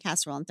to bring me a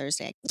casserole on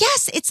Thursday.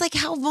 Yes, it's like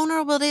how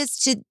vulnerable it is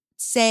to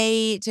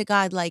say to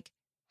God, like,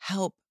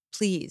 help,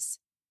 please.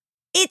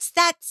 It's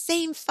that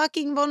same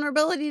fucking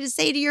vulnerability to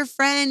say to your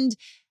friend,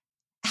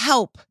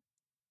 help.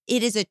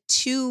 It is a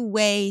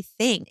two-way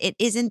thing. It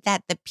isn't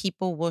that the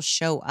people will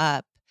show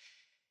up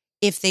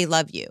if they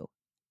love you.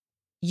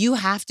 You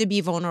have to be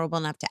vulnerable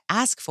enough to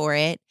ask for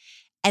it.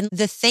 And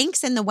the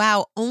thanks and the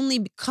wow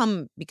only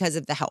come because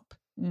of the help.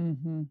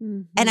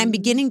 Mm-hmm. And I'm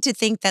beginning to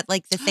think that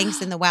like the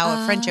thanks and the wow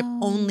of friendship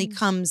only Oh.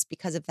 comes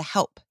because of the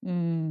help.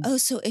 Mm. Oh,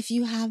 so if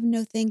you have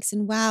no thanks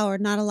and wow or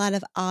not a lot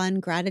of awe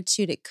and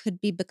gratitude, it could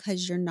be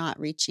because you're not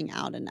reaching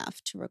out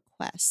enough to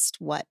request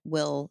what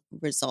will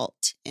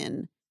result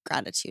in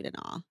gratitude and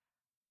awe.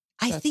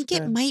 I That's think it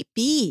good. might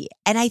be.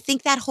 And I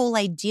think that whole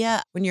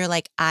idea when you're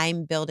like,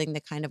 I'm building the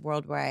kind of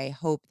world where I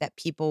hope that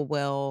people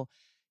will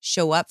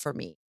show up for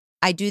me.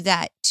 I do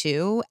that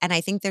too. And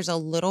I think there's a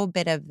little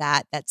bit of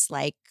that that's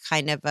like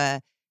kind of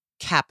a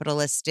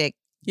capitalistic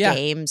Yeah.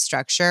 game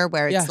structure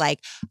where it's Yeah. like,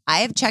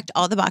 I have checked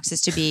all the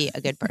boxes to be a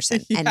good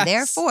person. And Yes.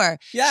 therefore,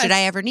 Yes. should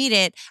I ever need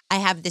it, I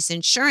have this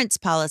insurance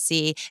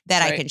policy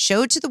that I Right. can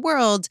show to the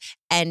world.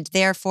 And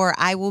therefore,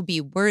 I will be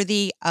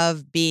worthy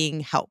of being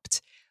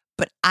helped.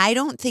 But I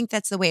don't think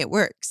that's the way it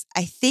works.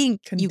 I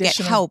think you get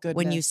Conditional help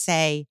when you goodness.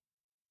 say,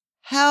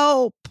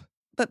 help.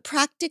 But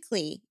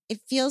practically,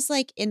 it feels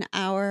like in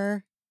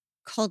our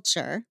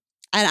culture,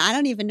 and I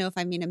don't even know if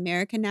I mean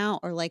America now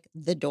or like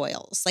the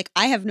Doyles. Like,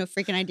 I have no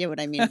freaking idea what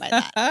I mean by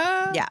that.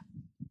 Yeah.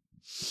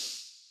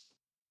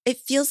 It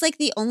feels like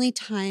the only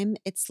time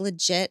it's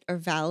legit or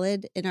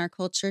valid in our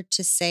culture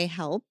to say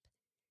help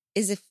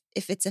is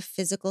if it's a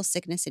physical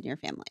sickness in your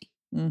family.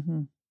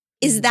 Mm-hmm.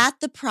 Is Mhm. that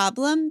the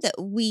problem that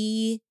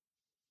we,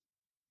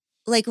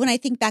 like when I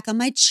think back on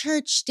my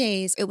church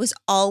days, it was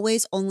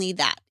always only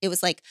that. It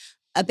was like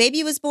a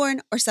baby was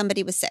born or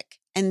somebody was sick.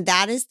 And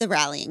that is the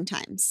rallying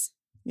times.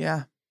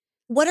 Yeah.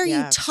 What are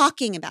Yeah. you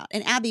talking about?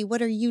 And Abby,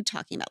 what are you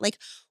talking about? Like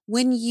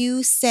when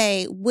you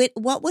say,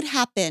 what would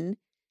happen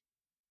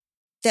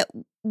that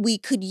we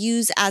could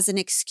use as an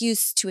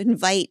excuse to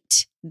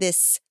invite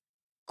this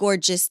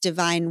gorgeous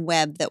divine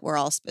web that we're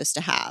all supposed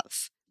to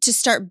have to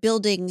start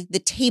building the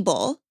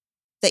table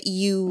that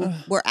you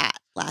Ugh. were at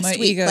last My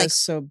week? ego Like, is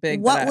so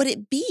big. what that would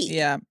it be?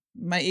 Yeah.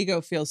 My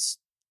ego feels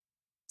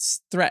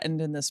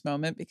threatened in this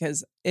moment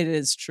because it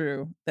is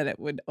true that it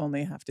would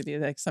only have to be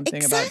like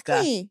something about death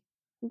Exactly.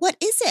 What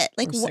is it?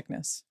 Like or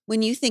sickness.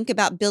 when you think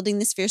about building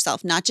this for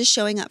yourself, not just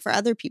showing up for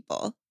other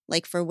people,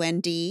 like for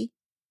Wendy,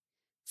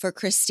 for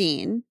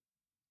Christine,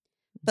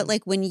 but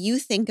like when you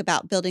think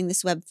about building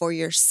this web for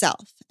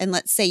yourself, and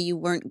let's say you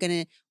weren't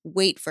going to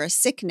wait for a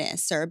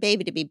sickness or a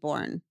baby to be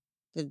born,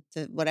 the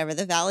whatever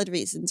the valid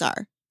reasons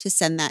are to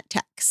send that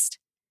text,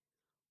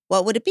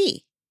 what would it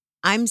be?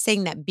 I'm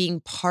saying that being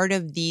part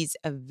of these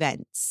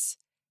events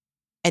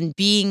and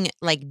being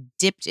like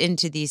dipped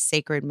into these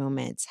sacred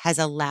moments has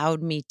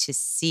allowed me to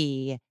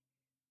see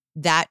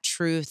that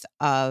truth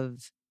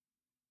of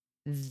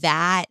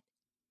that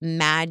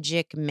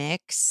magic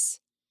mix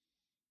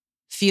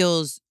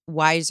feels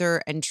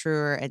wiser and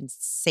truer and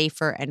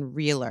safer and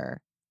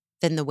realer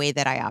than the way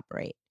that I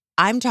operate.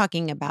 I'm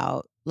talking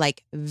about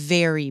like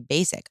very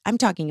basic. I'm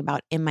talking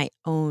about in my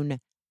own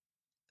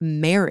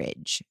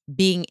marriage,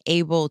 being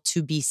able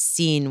to be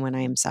seen when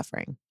I am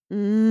suffering,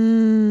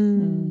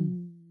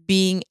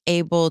 being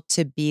able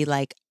to be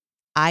like,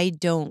 I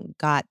don't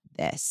got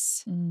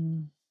this.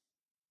 Mm.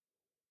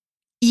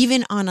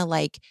 Even on a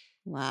like,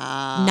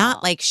 Wow.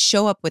 not like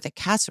show up with a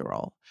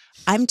casserole.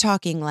 I'm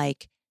talking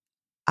like,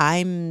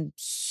 I'm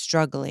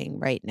struggling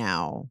right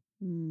now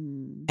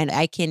Mm. and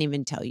I can't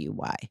even tell you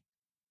why.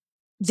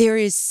 There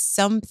is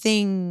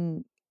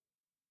something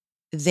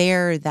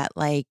there that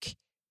like,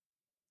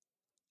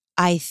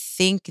 I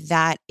think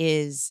that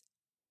is,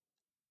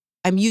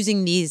 I'm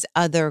using these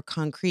other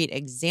concrete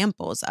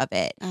examples of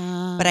it,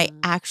 but I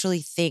actually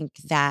think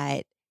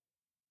that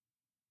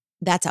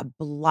that's a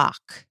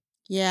block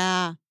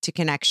yeah. to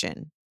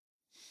connection.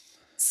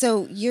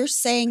 So you're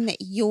saying that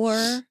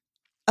your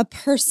a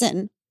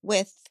person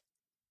with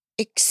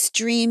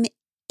extreme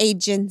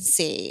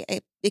agency,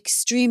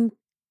 extreme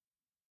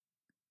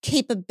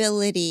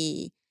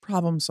capability,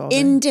 Problem solving.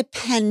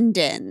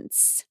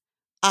 independence,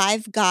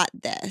 I've got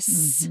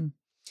this, Mhm.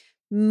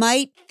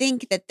 might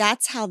think that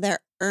that's how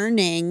they're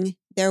earning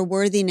their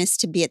worthiness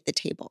to be at the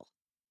table.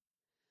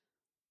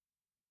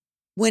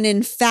 When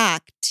in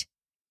fact,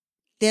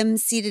 them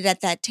seated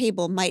at that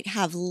table might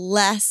have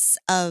less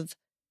of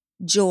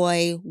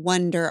joy,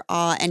 wonder,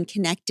 awe, and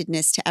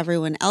connectedness to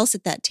everyone else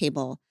at that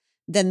table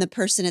than the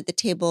person at the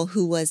table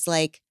who was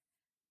like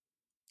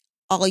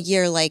all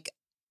year, like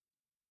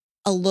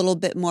a little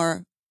bit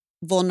more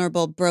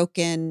vulnerable,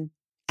 broken,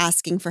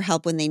 asking for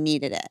help when they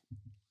needed it.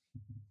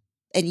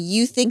 And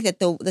you think that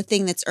the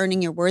thing that's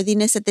earning your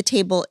worthiness at the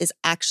table is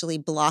actually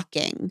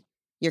blocking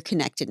your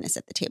connectedness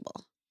at the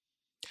table.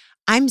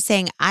 I'm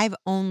saying I've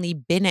only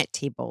been at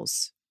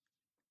tables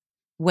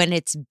when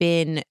it's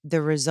been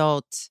the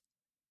result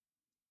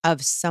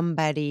of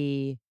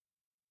somebody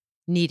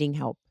needing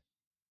help.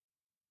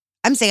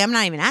 I'm saying I'm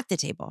not even at the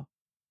table.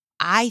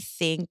 I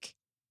think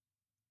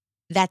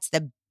that's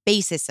the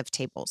basis of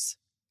tables.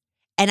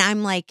 And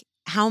I'm like,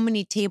 how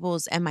many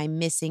tables am I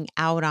missing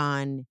out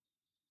on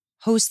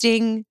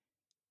hosting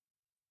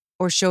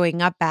or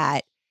showing up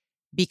at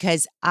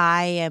because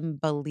I am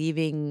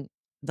believing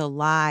the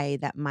lie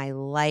that my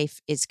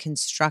life is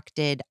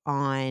constructed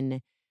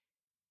on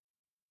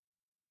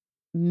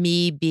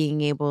me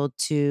being able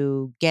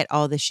to get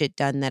all the shit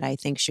done that I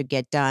think should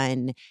get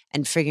done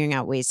and figuring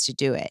out ways to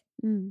do it,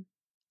 Mm.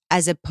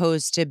 as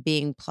opposed to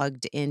being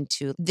plugged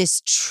into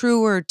this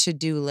truer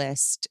to-do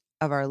list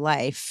of our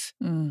life,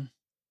 Mm.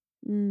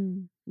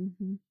 Mm.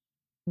 Mhm.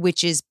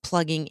 which is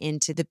plugging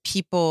into the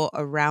people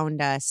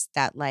around us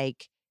that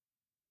like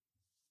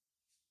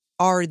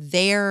are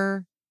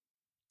there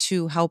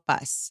to help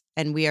us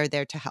and we are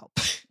there to help.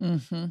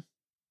 Mhm.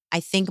 I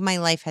think my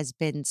life has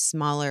been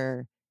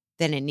smaller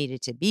than it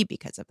needed to be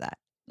because of that.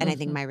 And I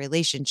think Mhm. my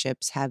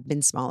relationships have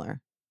been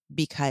smaller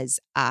because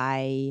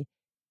I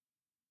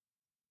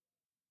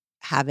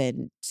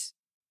haven't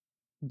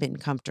been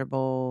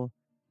comfortable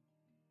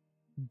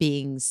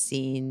being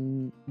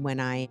seen when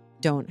I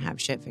don't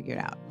have shit figured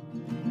out.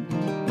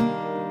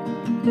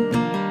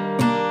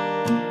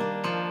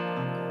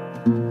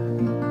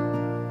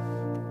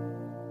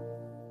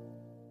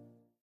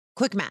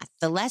 Quick math.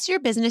 The less your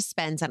business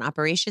spends on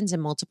operations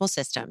and multiple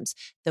systems,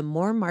 the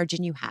more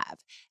margin you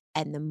have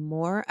and the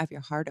more of your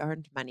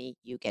hard-earned money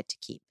you get to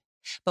keep.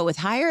 But with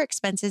higher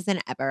expenses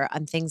than ever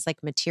on things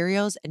like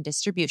materials and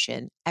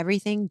distribution,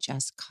 everything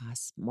just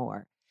costs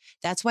more.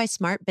 That's why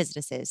smart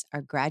businesses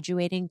are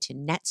graduating to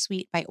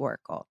NetSuite by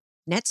Oracle.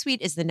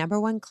 NetSuite is the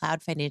 #1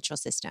 cloud financial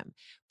system,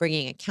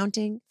 bringing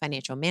accounting,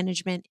 financial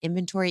management,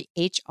 inventory,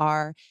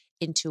 HR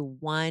into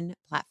one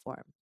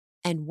platform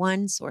and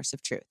one source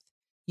of truth.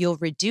 You'll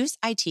reduce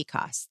IT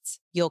costs,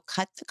 you'll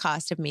cut the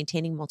cost of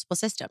maintaining multiple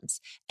systems,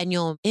 and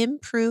you'll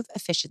improve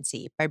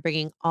efficiency by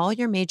bringing all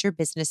your major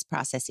business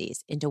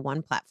processes into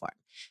one platform,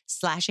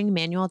 slashing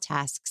manual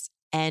tasks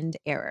and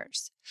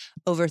errors.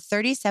 Over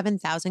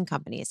 37,000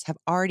 companies have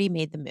already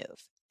made the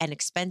move, and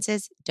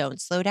expenses don't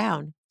slow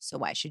down, so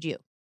why should you?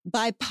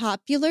 By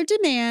popular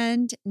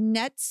demand,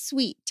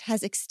 NetSuite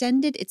has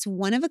extended its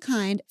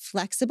one-of-a-kind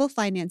flexible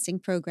financing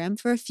program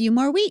for a few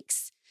more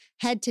weeks.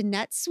 Head to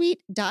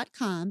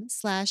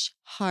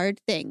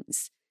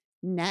netsuite.com/hardthings.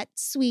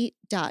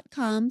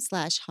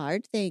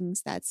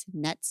 netsuite.com/hardthings. That's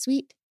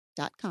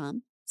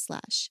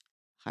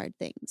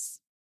netsuite.com/hardthings.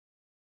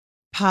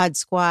 Pod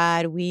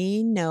Squad,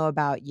 we know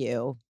about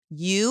you.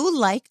 You,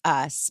 like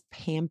us,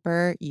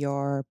 pamper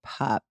your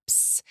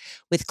pups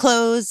with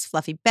clothes,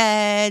 fluffy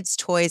beds,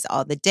 toys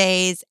all the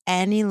days,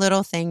 any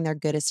little thing their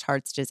goodest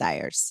hearts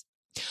desires.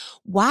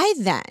 Why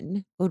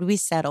then would we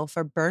settle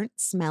for burnt,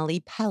 smelly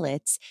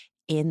pellets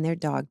in their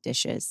dog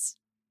dishes?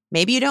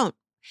 Maybe you don't.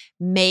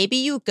 Maybe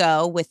you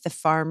go with the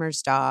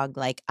farmer's dog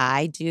like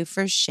I do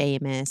for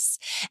Seamus,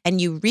 and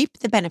you reap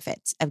the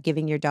benefits of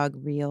giving your dog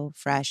real,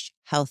 fresh,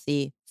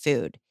 healthy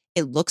food.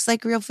 It looks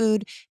like real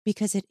food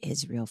because it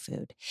is real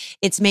food.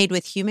 It's made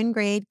with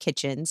human-grade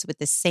kitchens with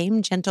the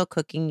same gentle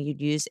cooking you'd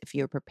use if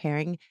you were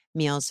preparing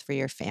meals for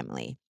your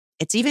family.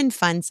 It's even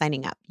fun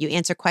signing up. You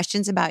answer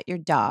questions about your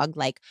dog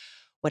like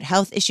what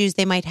health issues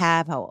they might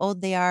have, how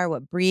old they are,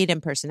 what breed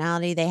and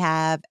personality they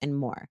have, and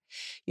more.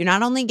 You're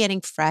not only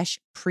getting fresh,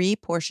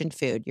 pre-portioned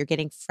food, you're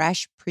getting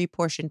fresh,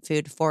 pre-portioned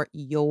food for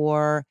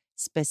your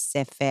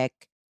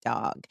specific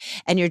dog.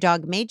 And your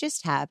dog may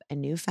just have a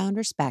newfound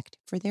respect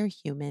for their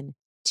human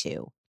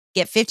too.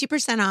 Get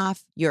 50%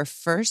 off your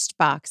first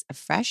box of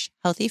fresh,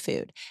 healthy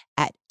food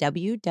at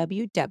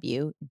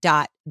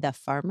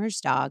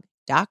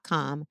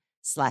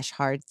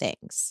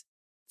www.thefarmersdog.com/hardthings.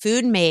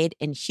 Food made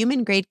in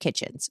human-grade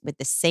kitchens with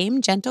the same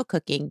gentle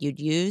cooking you'd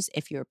use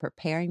if you were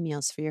preparing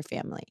meals for your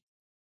family.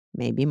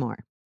 Maybe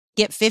more.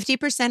 Get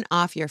 50%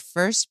 off your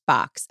first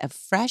box of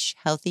fresh,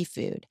 healthy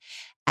food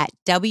at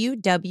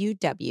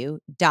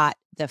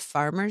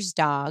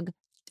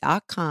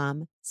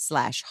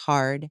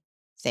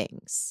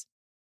www.thefarmersdog.com/hardthings.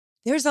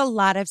 There's a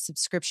lot of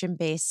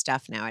subscription-based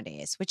stuff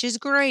nowadays, which is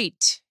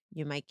great.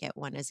 You might get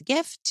one as a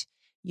gift.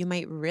 You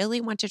might really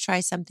want to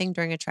try something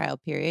during a trial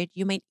period.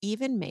 You might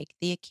even make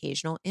the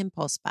occasional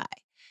impulse buy.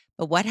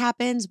 But what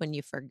happens when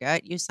you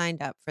forget you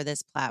signed up for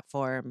this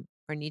platform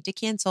or need to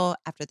cancel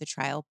after the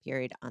trial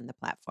period on the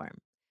platform?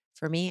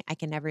 For me, I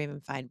can never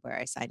even find where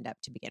I signed up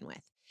to begin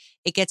with.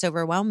 It gets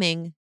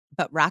overwhelming,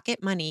 but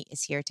Rocket Money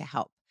is here to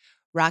help.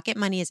 Rocket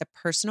Money is a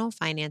personal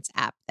finance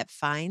app that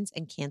finds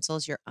and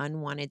cancels your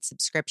unwanted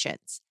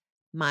subscriptions,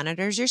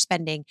 monitors your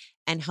spending,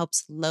 and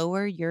helps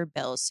lower your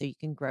bills so you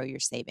can grow your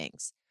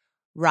savings.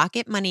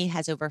 Rocket Money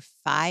has over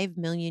 5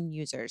 million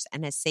users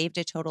and has saved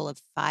a total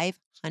of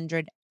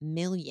 $500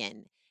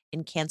 million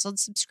in canceled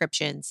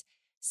subscriptions,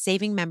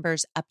 saving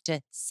members up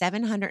to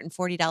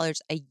 $740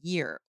 a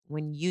year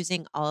when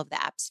using all of the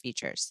app's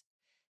features.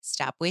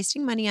 Stop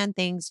wasting money on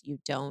things you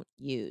don't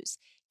use.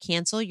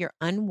 Cancel your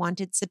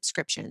unwanted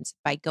subscriptions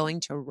by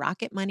going to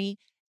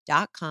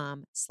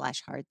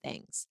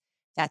rocketmoney.com/hardthings.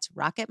 That's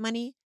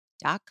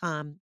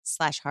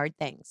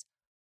rocketmoney.com/hardthings.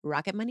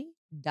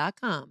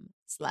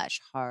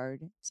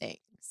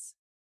 rocketmoney.com/hardthings.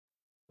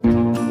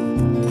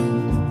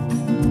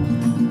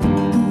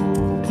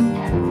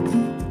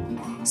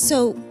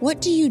 So,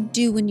 what do you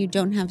do when you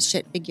don't have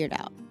shit figured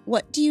out?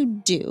 What do you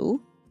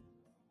do?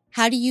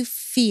 How do you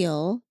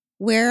feel?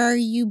 Where are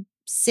you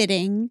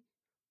sitting?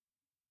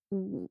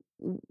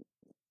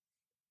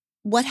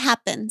 What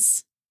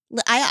happens?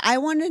 I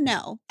want to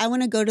know. I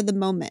want to go to the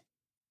moment.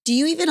 Do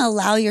you even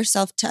allow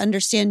yourself to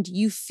understand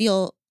you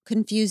feel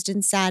confused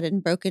and sad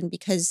and broken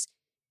because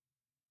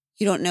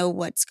you don't know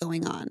what's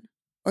going on?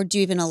 Or do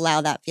you even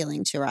allow that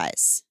feeling to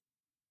rise?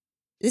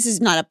 This is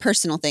not a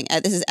personal thing.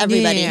 This is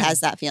everybody Yeah. has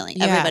that feeling.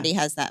 Yeah. Everybody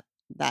has that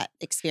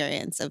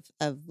experience of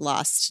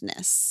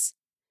lostness.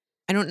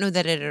 I don't know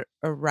that it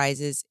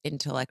arises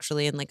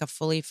intellectually in like a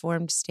fully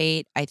formed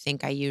state. I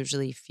think I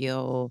usually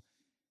feel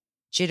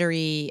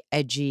jittery,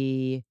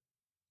 edgy,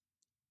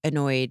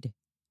 annoyed,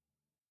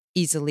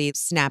 easily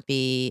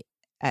snappy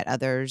at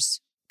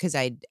others because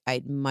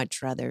I'd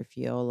much rather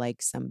feel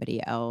like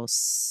somebody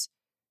else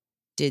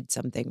did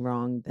something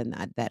wrong than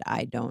that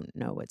I don't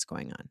know what's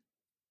going on.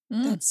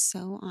 That's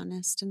so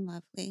honest and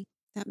lovely.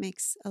 That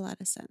makes a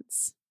lot of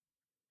sense.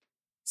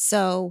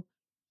 So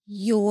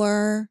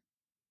your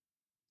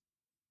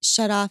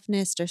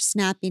shut-offness or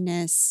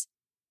snappiness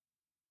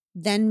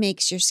then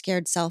makes your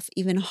scared self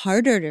even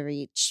harder to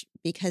reach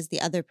because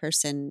the other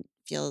person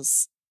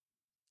feels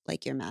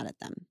like you're mad at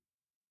them.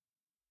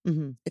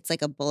 Mm-hmm. It's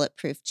like a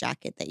bulletproof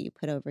jacket that you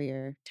put over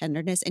your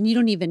tenderness, and you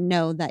don't even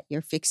know that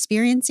you're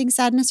experiencing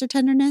sadness or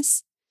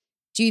tenderness.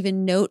 Do you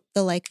even note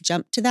the like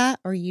jump to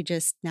that, or you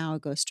just now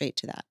go straight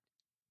to that?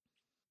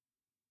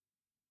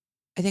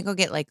 I think I'll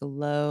get like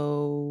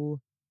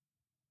low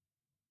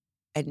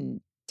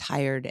and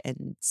tired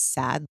and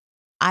sad.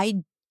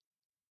 I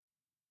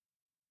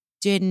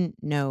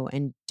didn't know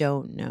and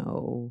don't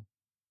know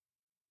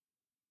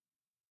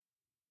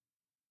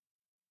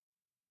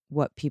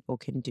what people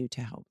can do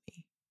to help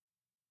me.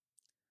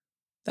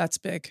 That's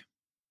big.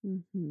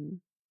 Mm-hmm.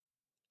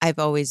 I've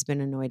always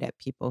been annoyed at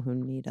people who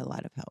need a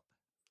lot of help.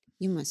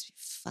 You must be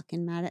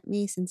fucking mad at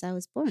me since I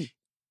was born.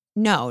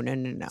 No.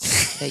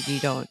 That you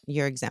don't,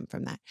 you're exempt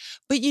from that.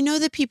 But you know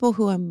the people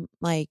who I'm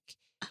like,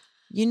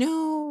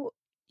 you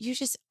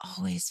just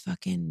always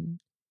fucking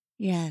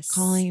Yes.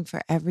 calling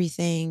for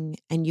everything.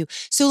 And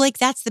so like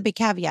that's the big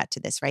caveat to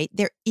this, right?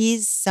 There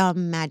is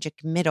some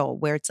magic middle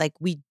where it's like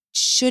we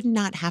should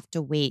not have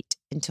to wait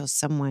until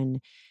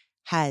someone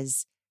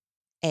has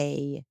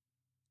a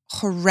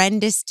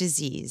horrendous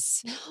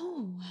disease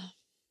No.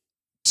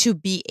 to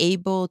be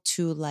able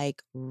to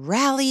like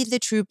rally the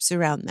troops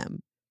around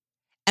them.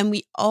 And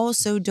we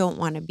also don't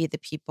want to be the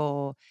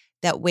people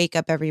that wake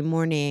up every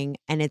morning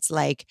and it's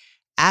like,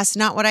 ask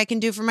not what I can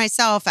do for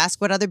myself, ask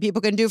what other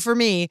people can do for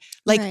me.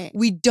 Like, Right.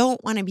 we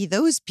don't want to be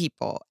those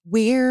people.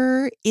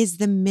 Where is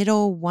the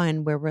middle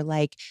one where we're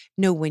like,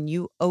 no, when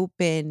you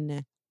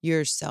open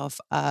yourself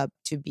up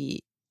to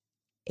be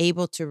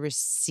able to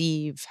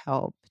receive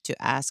help, to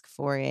ask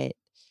for it,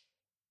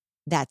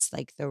 that's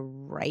like the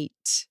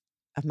right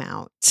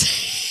amount.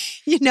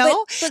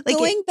 But Like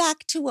going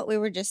back to what we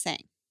were just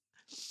saying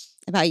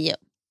about you.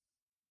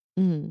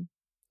 Mhm.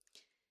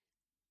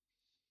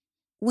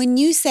 When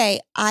you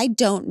say, I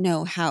don't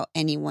know how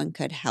anyone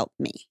could help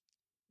me,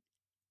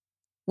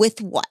 with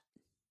what?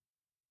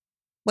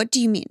 What do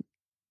you mean?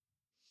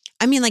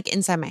 I mean, like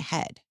inside my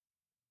head.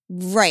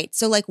 Right.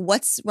 So like,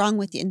 what's wrong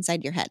with you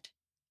inside your head?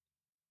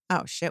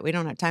 Oh shit, we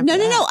don't have time No, for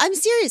no, that. no. I'm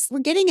serious. We're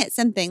getting at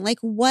something. Like,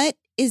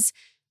 what's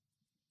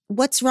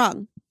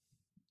wrong?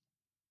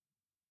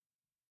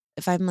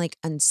 If I'm like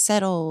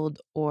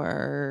unsettled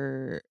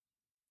or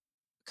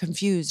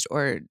confused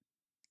or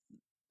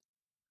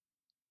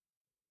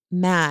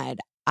mad,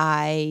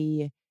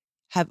 I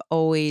have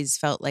always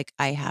felt like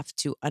I have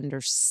to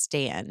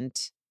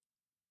understand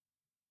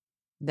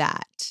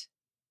that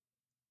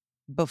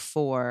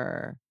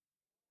before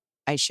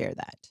I share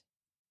that.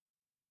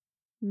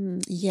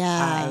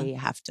 Yeah. I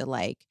have to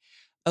like,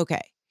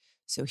 okay,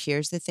 so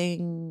here's the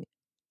thing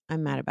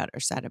I'm mad about or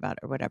sad about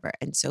or whatever.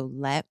 And so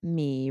let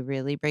me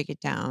really break it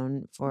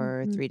down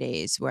for Mhm. 3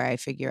 days where I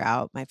figure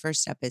out my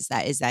first step is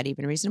that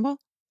even reasonable?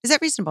 Is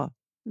that reasonable?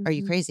 Are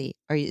you Mhm. crazy?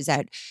 Or is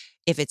that,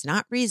 if it's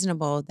not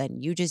reasonable,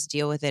 then you just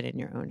deal with it in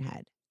your own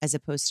head, as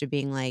opposed to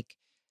being like,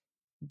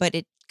 but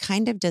it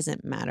kind of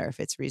doesn't matter if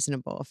it's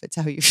reasonable, if it's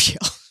how you feel.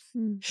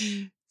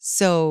 Mhm.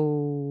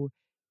 So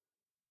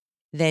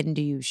then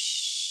do you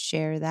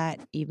share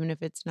that even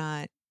if it's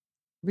not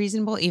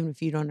reasonable, even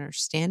if you don't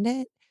understand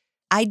it?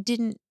 I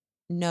didn't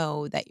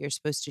know that you're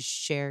supposed to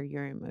share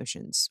your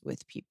emotions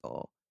with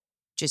people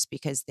just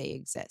because they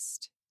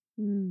exist.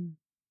 Mm.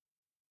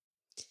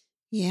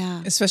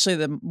 Yeah. Especially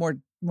the more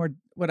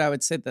what I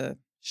would say the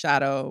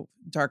shadow,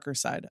 darker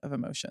side of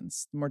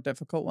emotions, the more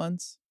difficult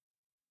ones.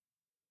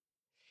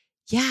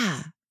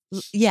 Yeah.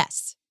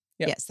 Yes.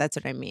 Yep. Yes, that's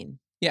what I mean.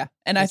 Yeah.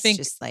 And I It's think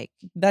just like,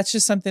 that's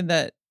just something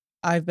that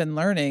I've been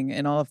learning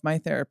in all of my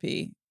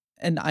therapy.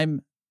 And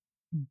I'm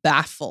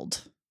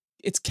baffled.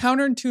 It's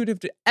counterintuitive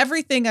to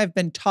everything I've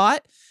been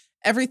taught,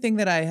 everything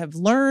that I have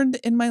learned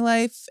in my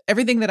life,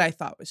 everything that I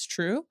thought was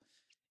true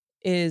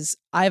is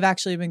I've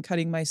actually been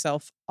cutting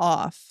myself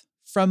off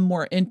from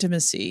more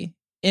intimacy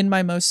in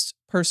my most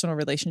personal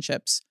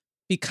relationships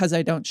because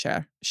I don't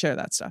share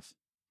that stuff.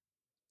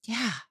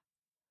 yeah.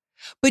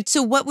 But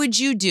so what would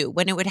you do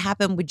when it would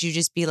happen? Would you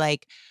just be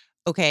like,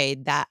 okay,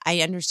 that I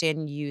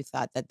understand you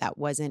thought that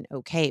wasn't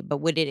okay, but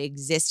would it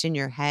exist in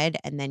your head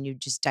and then you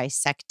just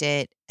dissect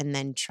it and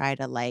then try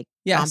to like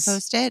Yes.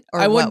 compost it? Or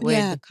I would- what would,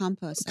 Yeah.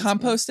 Compost. That's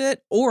Compost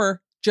it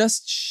or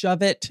just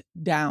shove it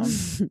down.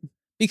 good.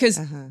 Because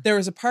uh-huh. there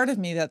was a part of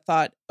me that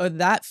thought, oh,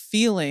 that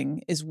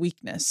feeling is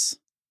weakness.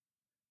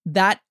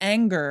 That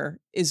anger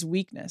is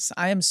weakness.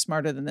 I am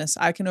smarter than this.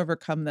 I can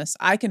overcome this.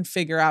 I can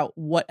figure out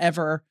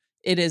whatever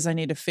it is I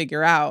need to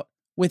figure out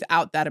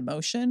without that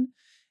emotion.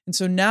 And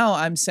so now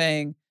I'm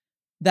saying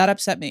that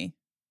upset me.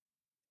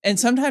 And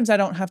sometimes I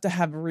don't have to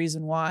have a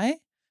reason why.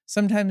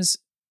 Sometimes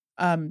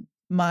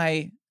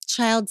my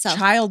Child self.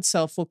 child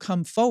self will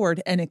come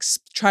forward and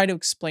try to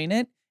explain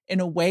it in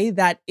a way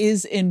that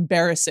is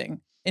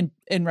embarrassing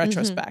in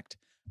retrospect.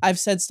 I've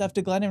said stuff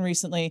to Glennon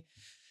recently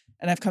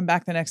and I've come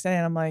back the next day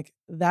and I'm like,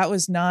 that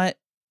was not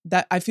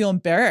that. I feel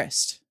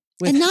embarrassed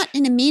with And not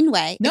in a mean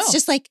way. No. It's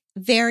just like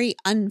very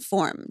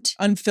unformed.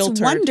 unfiltered.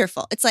 It's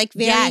wonderful. It's like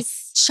very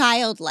Yes.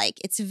 childlike.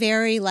 It's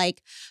very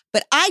like,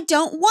 but I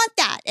don't want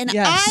that. And I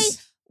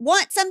Yes.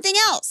 want something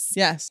else.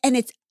 Yes.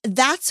 And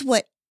that's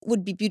what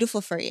would be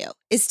beautiful for you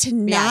is to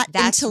not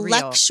that's real.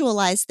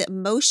 intellectualize the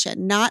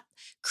emotion, not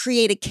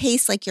create a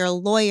case like you're a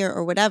lawyer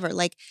or whatever.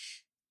 Like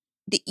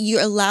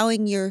you're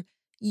allowing you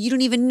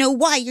don't even know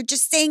why. You're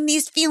just saying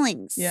these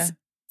feelings. Yeah.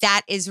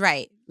 That is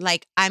right.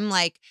 Like, I'm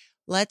like,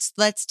 let's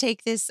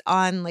take this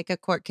on like a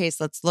court case.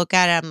 Let's look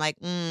at it. I'm like,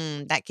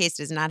 that case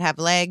does not have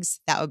legs.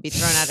 That would be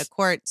thrown out of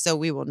court. So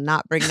we will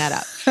not bring that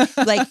up.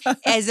 Like,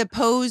 as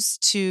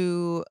opposed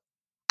to,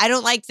 I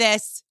don't like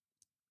this.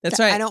 That's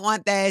right. I don't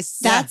want this.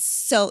 That's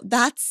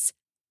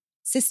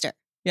sister.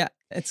 Yeah.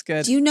 It's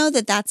good. Do you know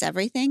that that's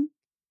everything?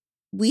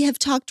 We have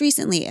talked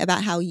recently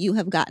about how you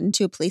have gotten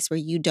to a place where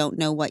you don't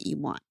know what you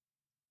want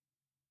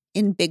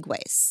in big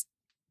ways.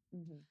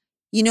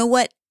 You know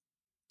what?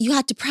 You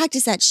had to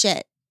practice that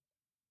shit.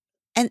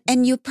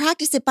 And you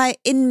practice it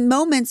in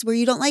moments where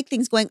you don't like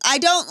things going, I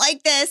don't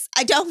like this.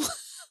 I don't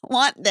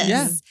want this.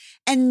 Yeah.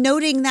 And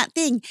noting that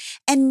thing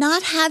and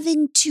not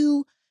having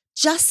to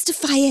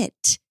justify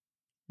it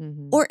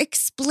or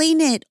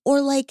explain it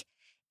or like,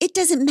 it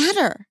doesn't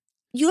matter.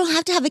 You don't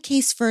have to have a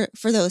case for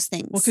those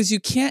things. Well, because you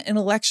can't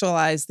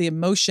intellectualize the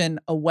emotion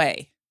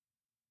away.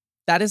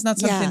 That is not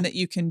something Yeah. that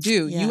you can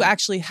do. You Yeah.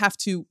 actually have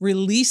to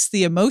release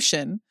the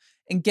emotion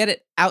and get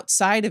it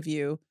outside of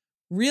you.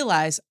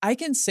 Realize I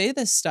can say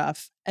this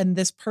stuff and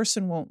this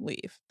person won't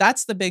leave.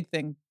 That's the big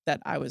thing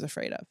that I was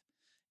afraid of.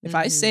 If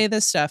I say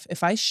this stuff,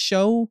 if I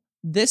show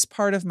this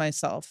part of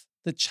myself,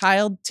 the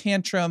child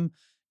tantrum,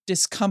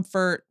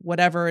 discomfort,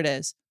 whatever it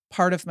is,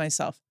 part of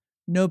myself,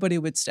 nobody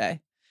would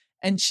stay.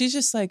 And she's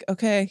just like,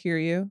 okay, I hear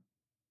you.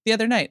 The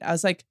other night, I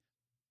was like,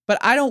 but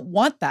I don't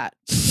want that.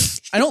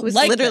 I don't It was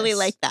like literally this.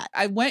 like that.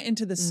 I went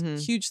into this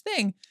huge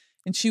thing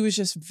and she was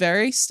just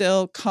very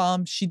still,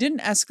 calm. She didn't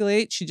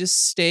escalate. She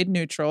just stayed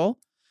neutral.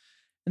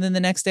 And then the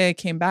next day I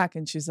came back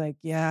and she's like,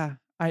 yeah,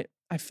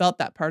 I felt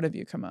that part of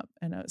you come up.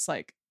 And I was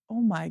like,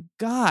 oh my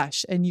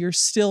gosh. And you're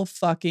still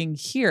fucking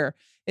here.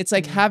 It's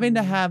like having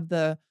to have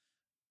the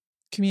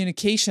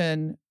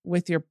communication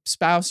with your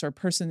spouse or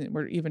person that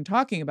we're even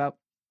talking about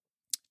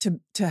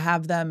to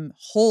have them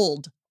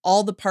hold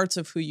all the parts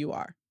of who you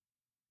are.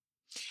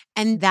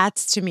 And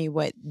that's to me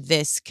what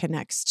this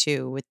connects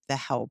to with the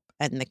help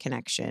and the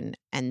connection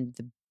and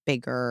the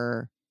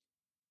bigger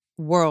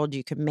world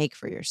you can make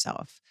for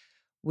yourself,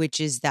 which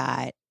is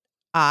that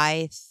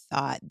I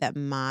thought that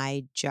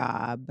my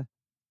job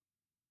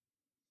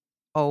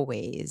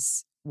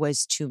always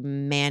was to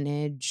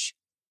manage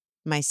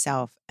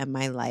myself and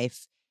my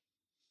life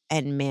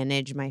and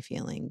manage my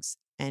feelings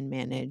and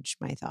manage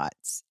my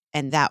thoughts.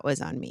 And that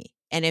was on me.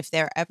 And if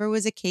there ever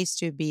was a case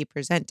to be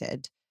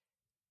presented,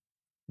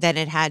 then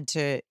it had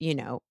to,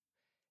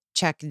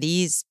 check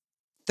these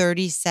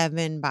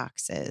 37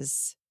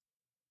 boxes.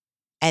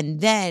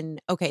 And then,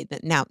 okay,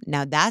 now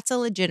that's a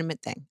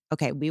legitimate thing.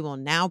 Okay, we will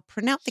now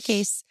print out the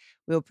case.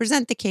 We will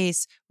present the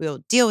case. We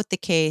will deal with the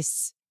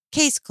case.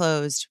 Case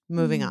closed,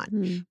 moving on.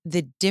 Mhm.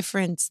 The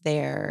difference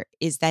there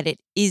is that it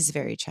is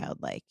very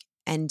childlike.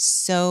 And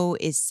so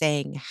is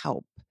saying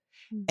help.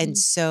 And Mhm.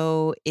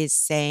 so is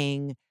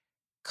saying,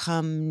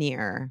 come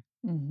near.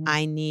 Mhm.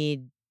 I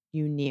need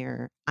you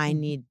near. I Mhm.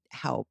 need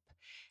help.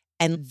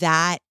 And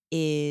that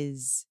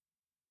is,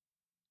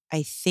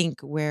 I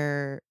think,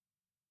 where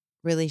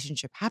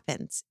relationship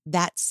happens.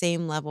 That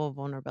same level of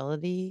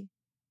vulnerability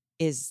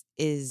is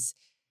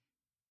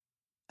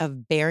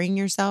of bearing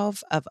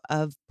yourself,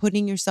 of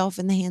putting yourself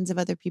in the hands of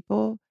other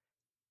people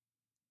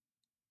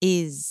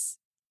is,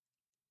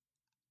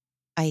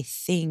 I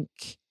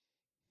think,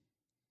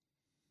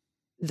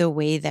 the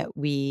way that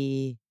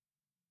we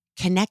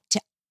connect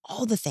to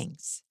all the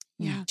things,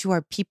 Yeah. to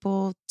our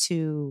people,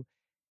 to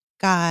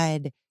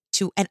God,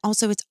 and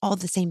also it's all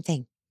the same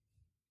thing.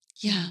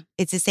 Yeah.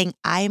 It's the saying,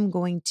 I am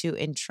going to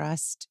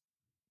entrust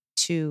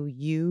to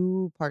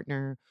you,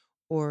 partner,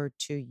 or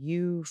to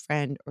you,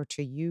 friend, or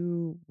to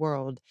you,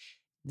 world,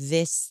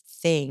 this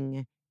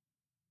thing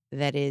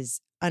that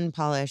is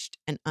unpolished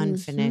and Mhm.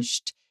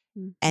 unfinished,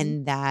 Mhm.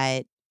 and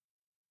that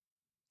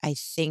I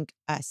think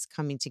us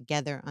coming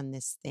together on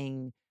this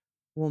thing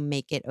will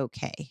make it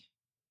okay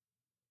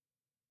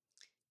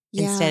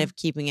instead Yeah. of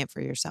keeping it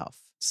for yourself.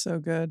 So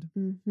good.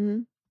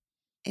 Mhm.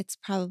 It's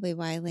probably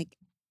why like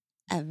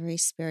every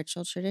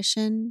spiritual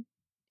tradition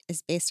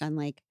is based on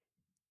like,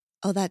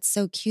 oh, that's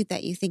so cute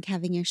that you think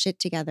having your shit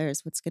together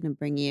is what's going to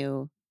bring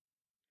you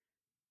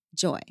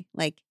joy.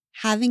 Like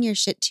having your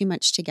shit too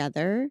much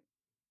together,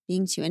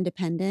 being too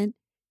independent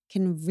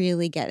can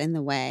really get in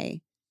the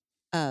way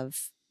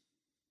of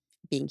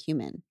being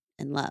human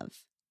and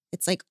love.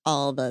 It's like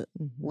all the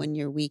Mhm. when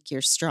you're weak,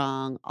 you're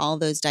strong, all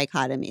those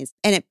dichotomies.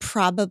 And it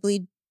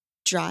probably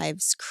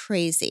drives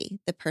crazy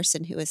the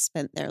person who has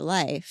spent their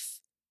life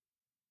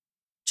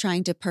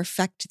trying to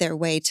perfect their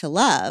way to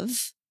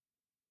love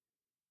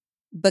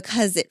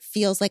because it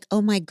feels like,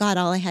 oh my God,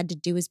 all I had to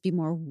do was be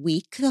more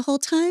weak the whole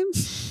time.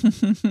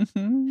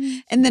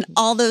 And then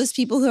all those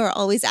people who are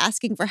always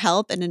asking for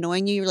help and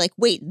annoying you, you're like,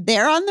 wait,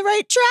 they're on the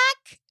right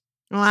track?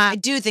 Well, I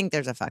do think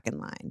there's a fucking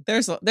line.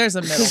 There's a middle.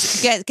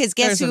 Because guess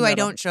There's a who I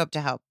middle. don't show up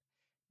to help?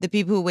 The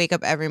people who wake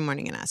up every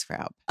morning and ask for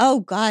help.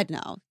 Oh God,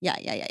 no. Yeah.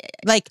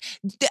 Like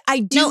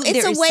I do. No, it's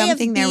there a is way of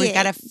something there. We've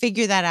got to being.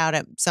 figure that out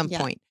at some Yeah.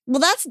 point. Well,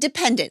 that's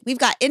dependent. We've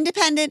got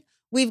independent,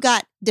 we've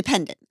got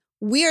dependent.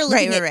 We are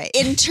looking at right.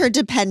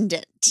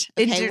 interdependent.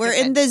 Okay. We're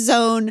in the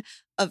zone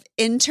of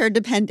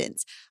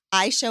interdependence.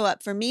 I show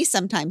up for me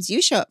sometimes,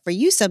 you show up for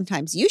you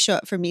sometimes, you show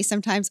up for me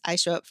sometimes, I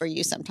show up for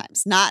you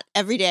sometimes. Not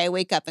every day I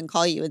wake up and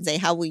call you and say,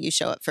 how will you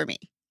show up for me?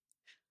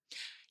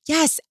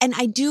 Yes. And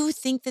I do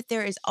think that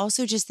there is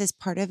also just this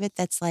part of it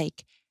that's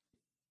like,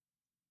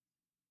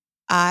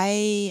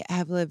 I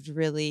have lived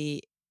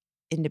really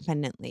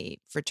independently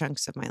for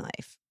chunks of my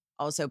life.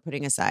 Also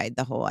putting aside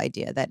the whole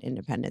idea that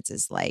independence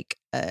is like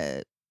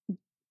a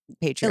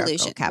patriarchal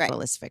Illusion, right.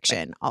 capitalist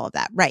fiction, all of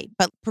that. Right.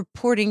 But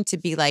purporting to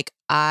be like,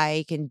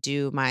 I can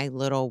do my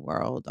little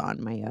world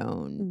on my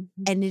own.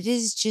 Mhm. And it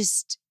is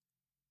just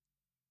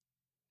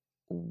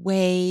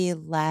way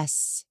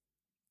less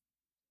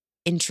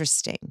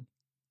interesting.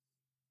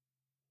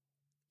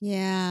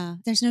 Yeah.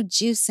 There's no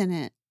juice in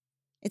it.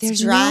 It's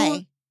There's dry.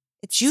 no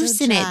It's juice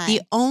so in it. dry.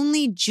 The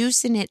only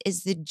juice in it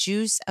is the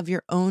juice of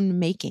your own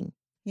making.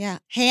 Yeah.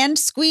 Hand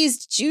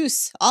squeezed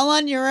juice all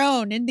on your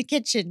own in the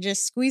kitchen,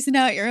 just squeezing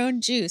out your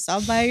own juice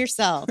all by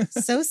yourself.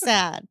 So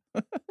sad.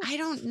 I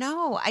don't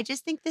know. I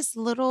just think this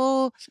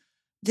little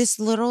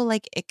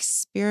like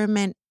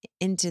experiment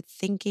into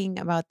thinking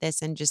about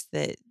this, and just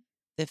the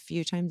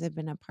few times I've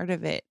been a part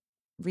of it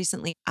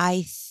recently,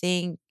 I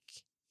think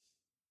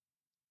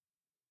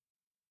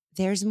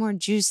there's more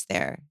juice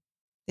there.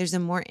 There's a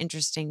more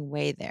interesting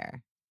way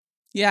there.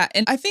 Yeah.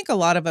 And I think a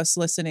lot of us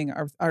listening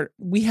are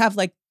we have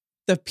like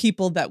the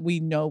people that we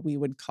know we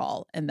would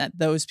call and that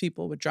those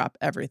people would drop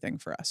everything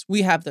for us.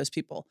 We have those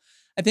people.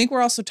 I think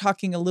we're also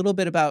talking a little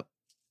bit about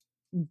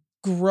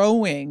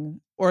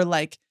growing or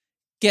like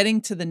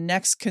getting to the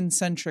next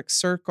concentric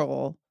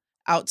circle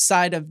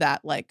outside of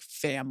that like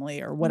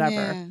family or whatever.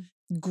 Yeah.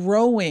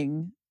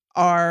 Growing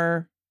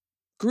our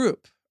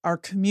group, our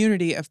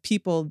community of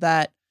people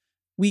that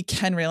we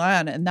can rely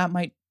on. And that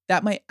might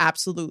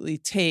absolutely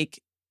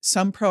take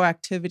some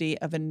proactivity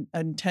of an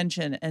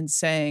intention and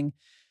saying,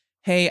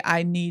 hey,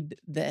 I need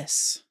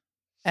this,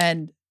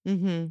 and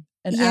Mm-hmm.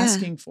 Yeah.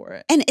 asking for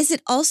it. And is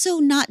it also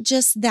not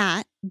just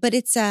that, but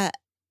it's a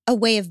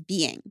way of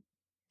being?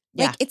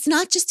 Like, Yeah. it's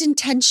not just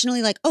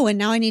intentionally like, oh, and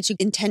now I need to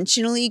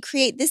intentionally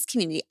create this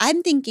community.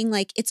 I'm thinking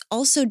like it's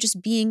also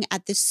just being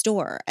at the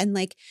store and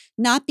like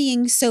not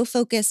being so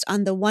focused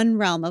on the one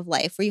realm of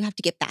life where you have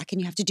to get back and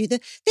you have to do the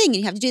thing and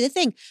you have to do the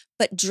thing,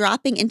 but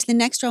dropping into the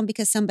next realm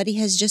because somebody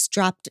has just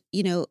dropped,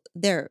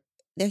 their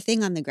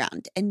thing on the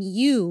ground. And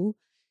you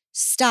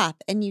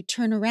stop and you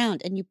turn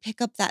around and you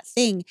pick up that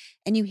thing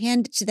and you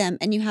hand it to them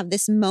and you have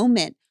this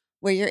moment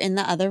where you're in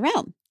the other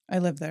realm. I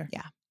live there.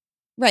 Yeah.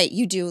 Right.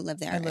 You do live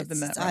there. I live in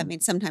that I realm. mean,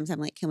 sometimes I'm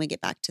like, can we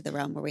get back to the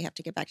realm where we have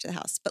to get back to the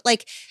house? But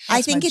like, I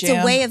That's think my it's a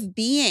jam. way of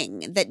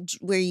being that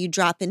where you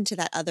drop into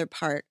that other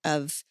part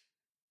of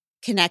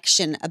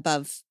connection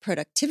above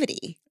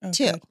productivity Oh,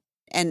 too. good.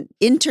 And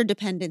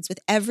interdependence with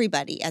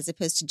everybody as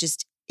opposed to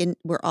just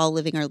we're all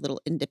living our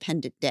little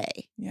independent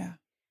day. Yeah.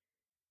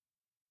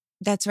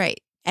 That's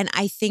right. And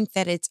I think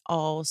that it's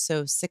all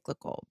so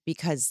cyclical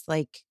because,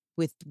 like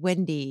with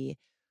Wendy,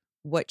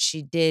 what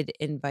she did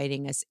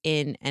inviting us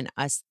in and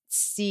us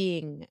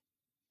seeing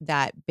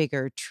that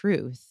bigger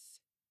truth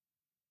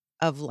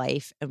of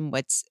life and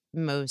what's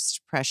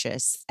most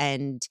precious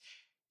and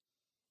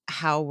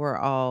how we're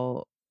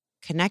all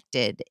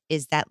connected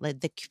is that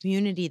the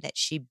community that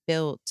she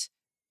built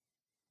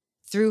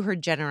through her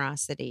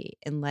generosity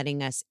and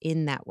letting us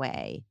in that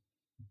way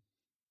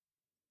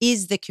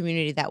is the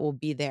community that will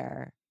be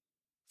there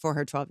for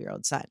her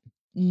 12-year-old son.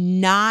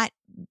 Not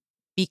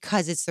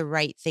because it's the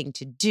right thing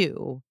to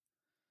do,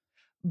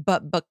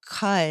 but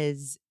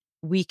because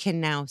we can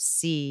now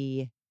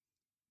see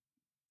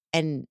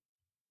and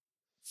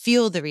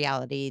feel the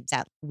reality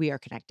that we are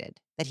connected,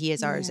 that he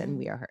is ours and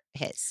we are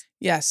his.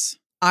 Yes.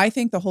 I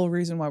think the whole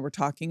reason why we're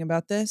talking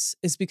about this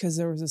is because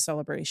there was a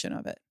celebration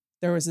of it.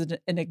 There was an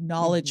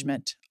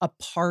acknowledgement, a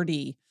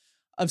party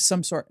of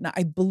some sort. Now,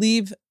 I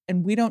believe,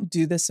 and we don't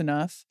do this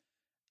enough,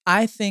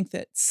 I think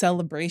that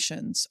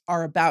celebrations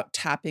are about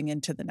tapping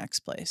into the next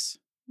place.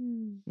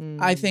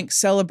 I think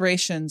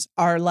celebrations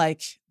are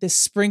like this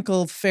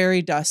sprinkle of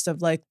fairy dust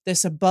of like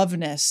this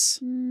aboveness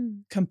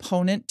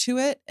component to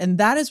it. And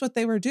that is what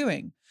they were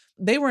doing.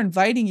 They were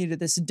inviting you to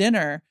this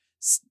dinner,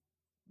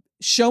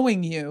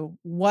 showing you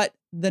what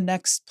the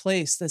next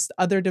place, this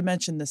other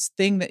dimension, this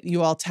thing that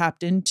you all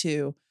tapped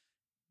into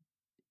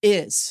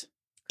is.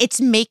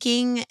 It's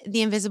making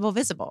the invisible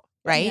visible,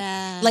 right?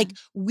 Yeah. Like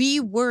we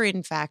were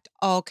in fact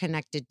all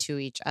connected to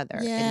each other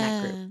in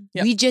that group.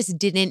 Yep. We just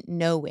didn't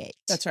know it.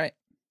 That's right.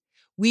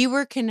 We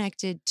were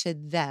connected to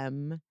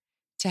them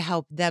to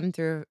help them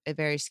through a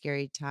very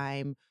scary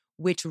time,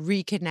 which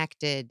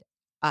reconnected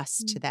us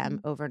to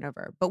them over and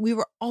over. But we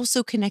were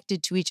also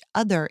connected to each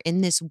other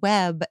in this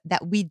web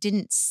that we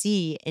didn't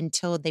see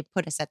until they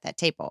put us at that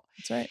table.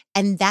 That's right.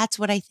 And that's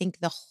what I think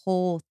the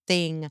whole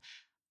thing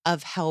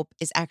of help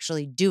is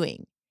actually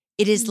doing.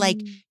 It is like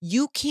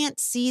you can't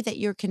see that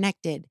you're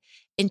connected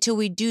until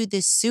we do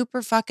this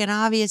super fucking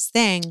obvious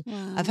thing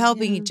of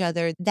helping each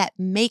other that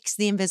makes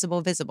the invisible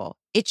visible.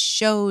 It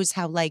shows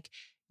how like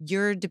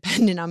you're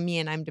dependent on me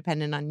and I'm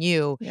dependent on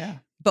you. Yeah.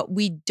 But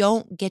we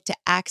don't get to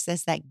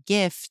access that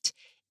gift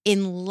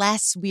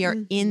unless we are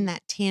in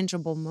that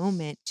tangible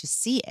moment to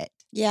see it.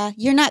 Yeah.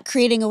 You're not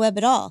creating a web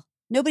at all.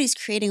 Nobody's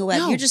creating a web.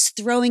 No. You're just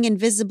throwing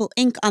invisible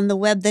ink on the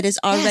web that is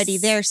already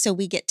Yes. there so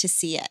we get to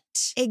see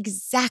it.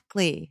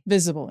 Exactly.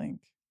 Visible ink.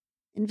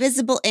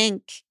 Invisible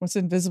ink. What's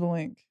invisible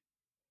ink?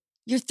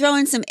 You're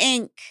throwing some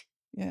ink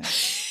Yeah.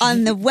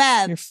 on the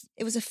web. You're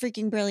It was a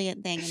freaking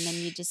brilliant thing. And then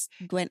you just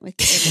went with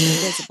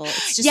invisible.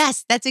 It's just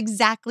Yes, that's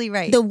exactly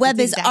right. the web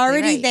That's is exactly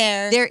already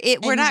right. there.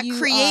 We're and not you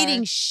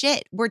creating are-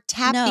 shit. We're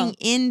tapping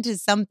into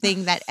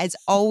something that has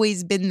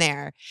always been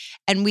there.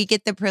 And we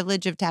get the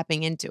privilege of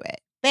tapping into it.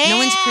 No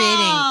one's creating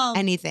Bam!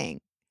 anything.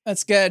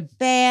 That's good.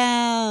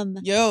 Bam.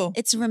 Yo.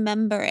 It's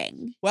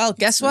remembering. Well,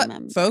 guess what,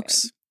 remembering.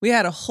 folks? We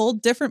had a whole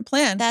different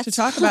plan That's to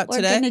talk what about we're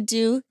today. gonna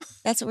do.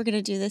 That's what we're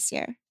gonna do this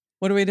year.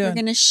 What are we We're doing?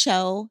 gonna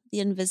show the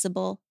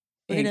invisible.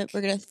 We're Ink.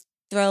 gonna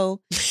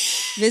throw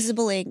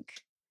visible ink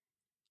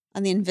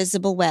on the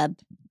invisible web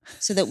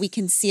so that we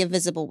can see a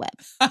visible web.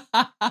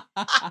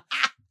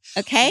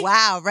 Okay?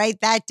 Wow,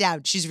 write that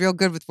down. She's real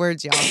good with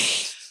words, y'all.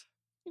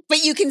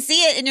 But you can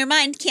see it in your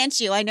mind, can't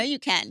you? I know you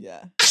can.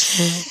 Yeah.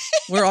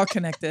 We're all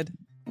connected.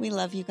 We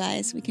love you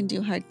guys. We can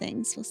do hard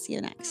things. We'll see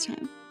you next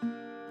time.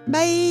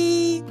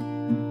 Bye.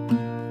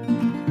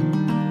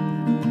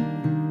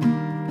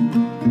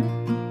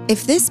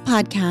 If this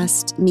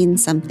podcast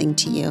means something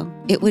to you,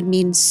 it would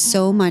mean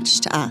so much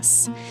to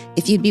us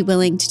if you'd be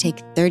willing to take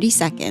 30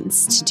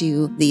 seconds to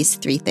do these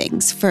 3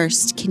 things.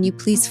 First, can you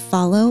please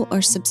follow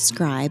or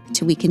subscribe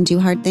to We Can Do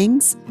Hard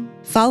Things?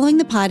 Following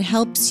the pod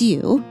helps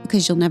you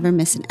because you'll never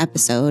miss an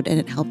episode, and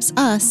it helps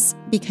us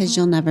because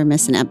you'll never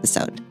miss an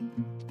episode.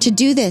 To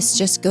do this,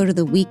 just go to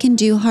the We Can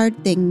Do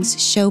Hard Things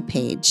show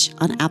page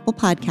on Apple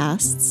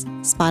Podcasts,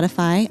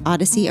 Spotify,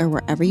 Odyssey, or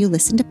wherever you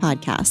listen to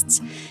podcasts,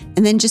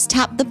 and then just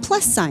tap the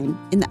plus sign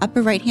in the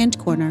upper right-hand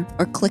corner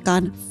or click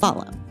on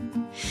follow.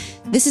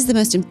 This is the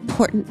most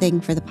important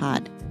thing for the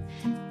pod.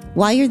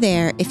 While you're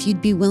there, if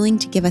you'd be willing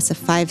to give us a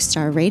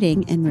 5-star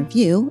rating and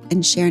review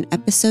and share an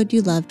episode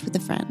you loved with a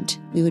friend,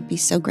 we would be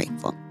so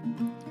grateful.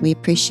 We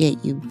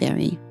appreciate you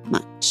very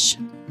much.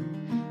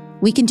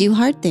 We Can Do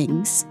Hard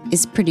Things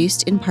is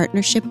produced in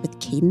partnership with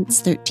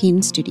Cadence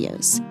 13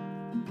 Studios.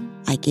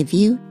 I give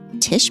you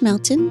Tish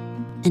Melton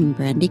and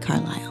Brandy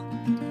Carlisle.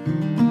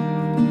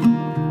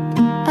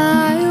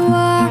 I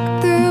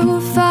walked through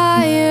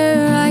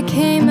fire, I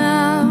came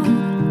out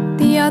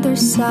the other other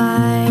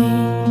side.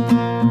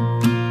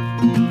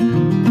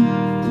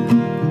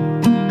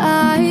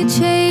 I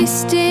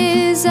chased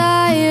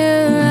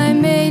desire, I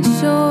made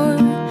sure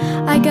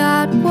I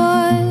got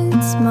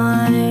what's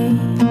mine.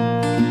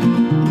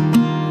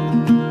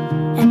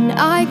 And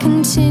I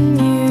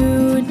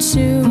continue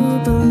to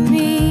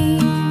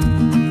believe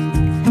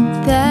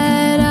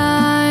that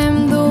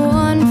I'm the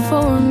one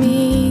for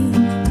me.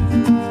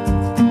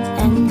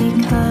 And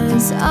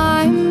because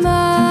I'm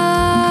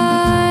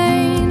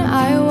mine,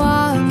 I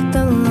walk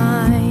the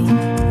line.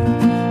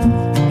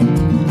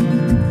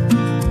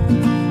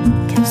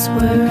 'Cause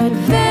we're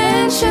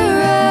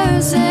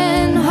adventurers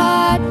and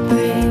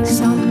heartbreaks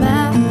on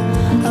map,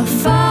 a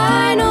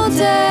final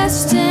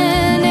destination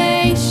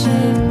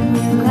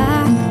we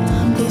lack.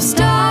 We've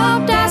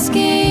stopped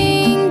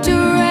asking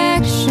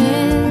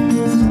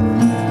directions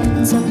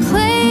to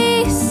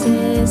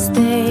places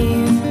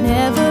they've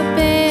never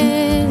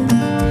been.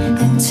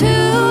 And to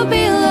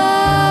be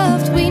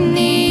loved, we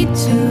need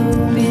to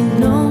be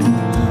known.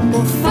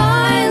 We'll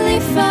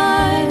finally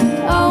find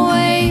our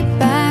way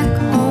back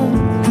home.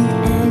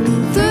 And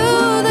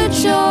through the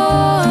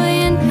joy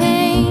and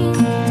pain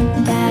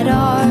that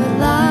our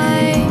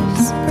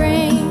lives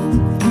bring,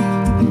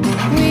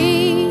 we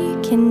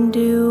can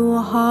do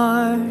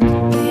hard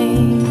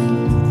things.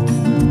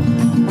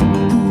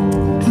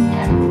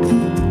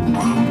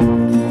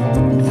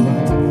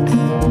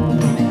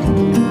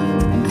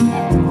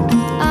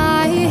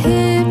 I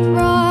hit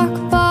rock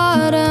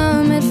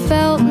bottom, it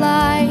felt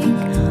like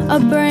a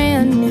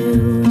brand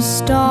new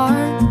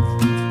start.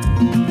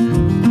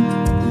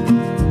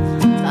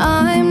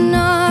 I'm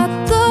not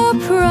the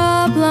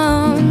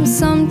problem,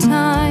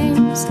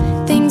 sometimes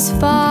things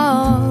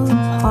fall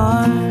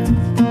apart.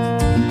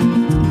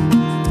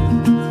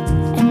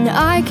 And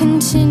I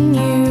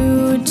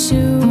continue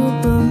to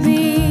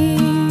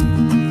believe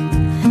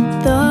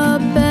the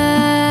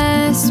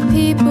best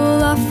people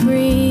are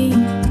free.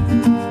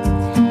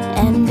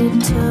 And it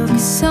took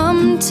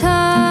some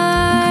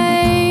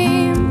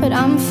time, but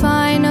I'm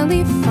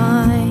finally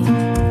fine.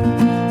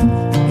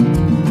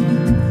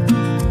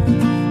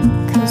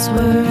 'Cause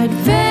we're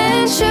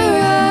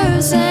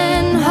adventurers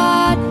and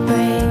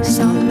heartbreaks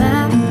on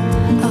map,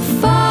 a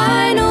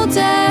final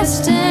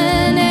destination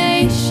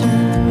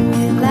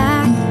we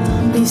lack.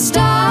 We've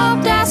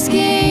stopped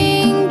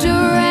asking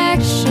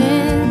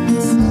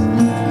directions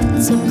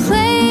to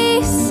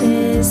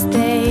places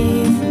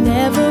they've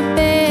never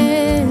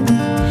been.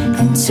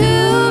 And to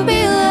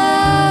be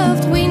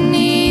loved, we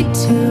need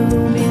to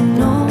be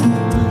known.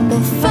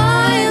 We'll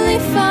finally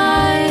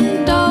find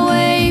our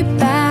way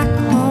back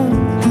home.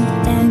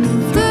 And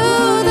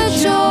through the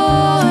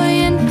joy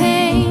and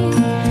pain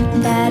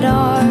that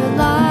our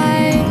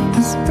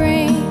lives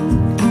bring,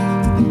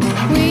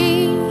 we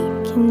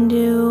can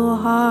do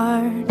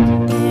hard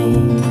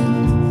things.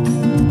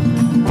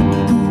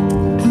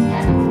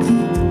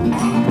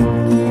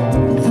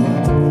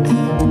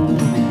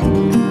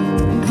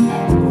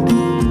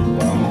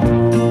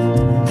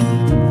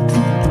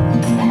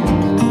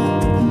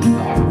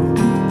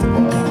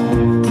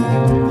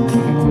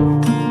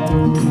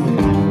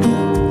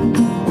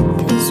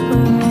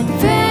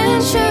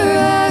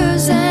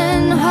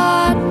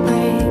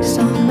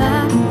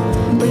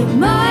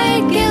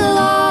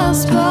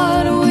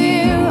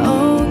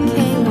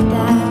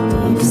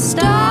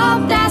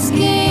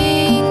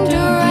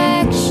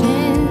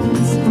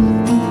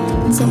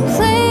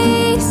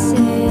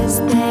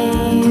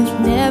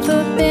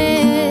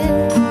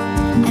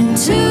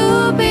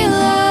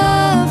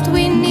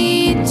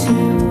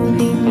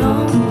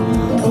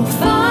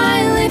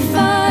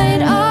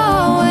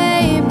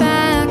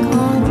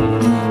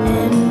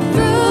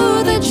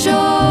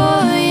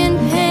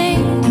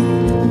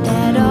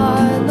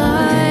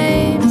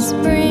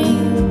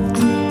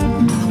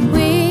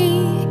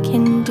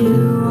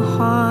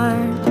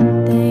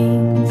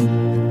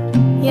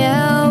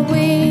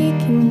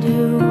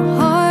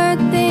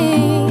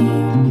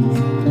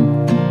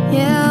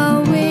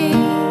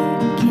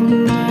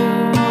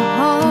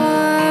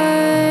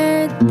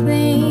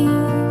 Thing.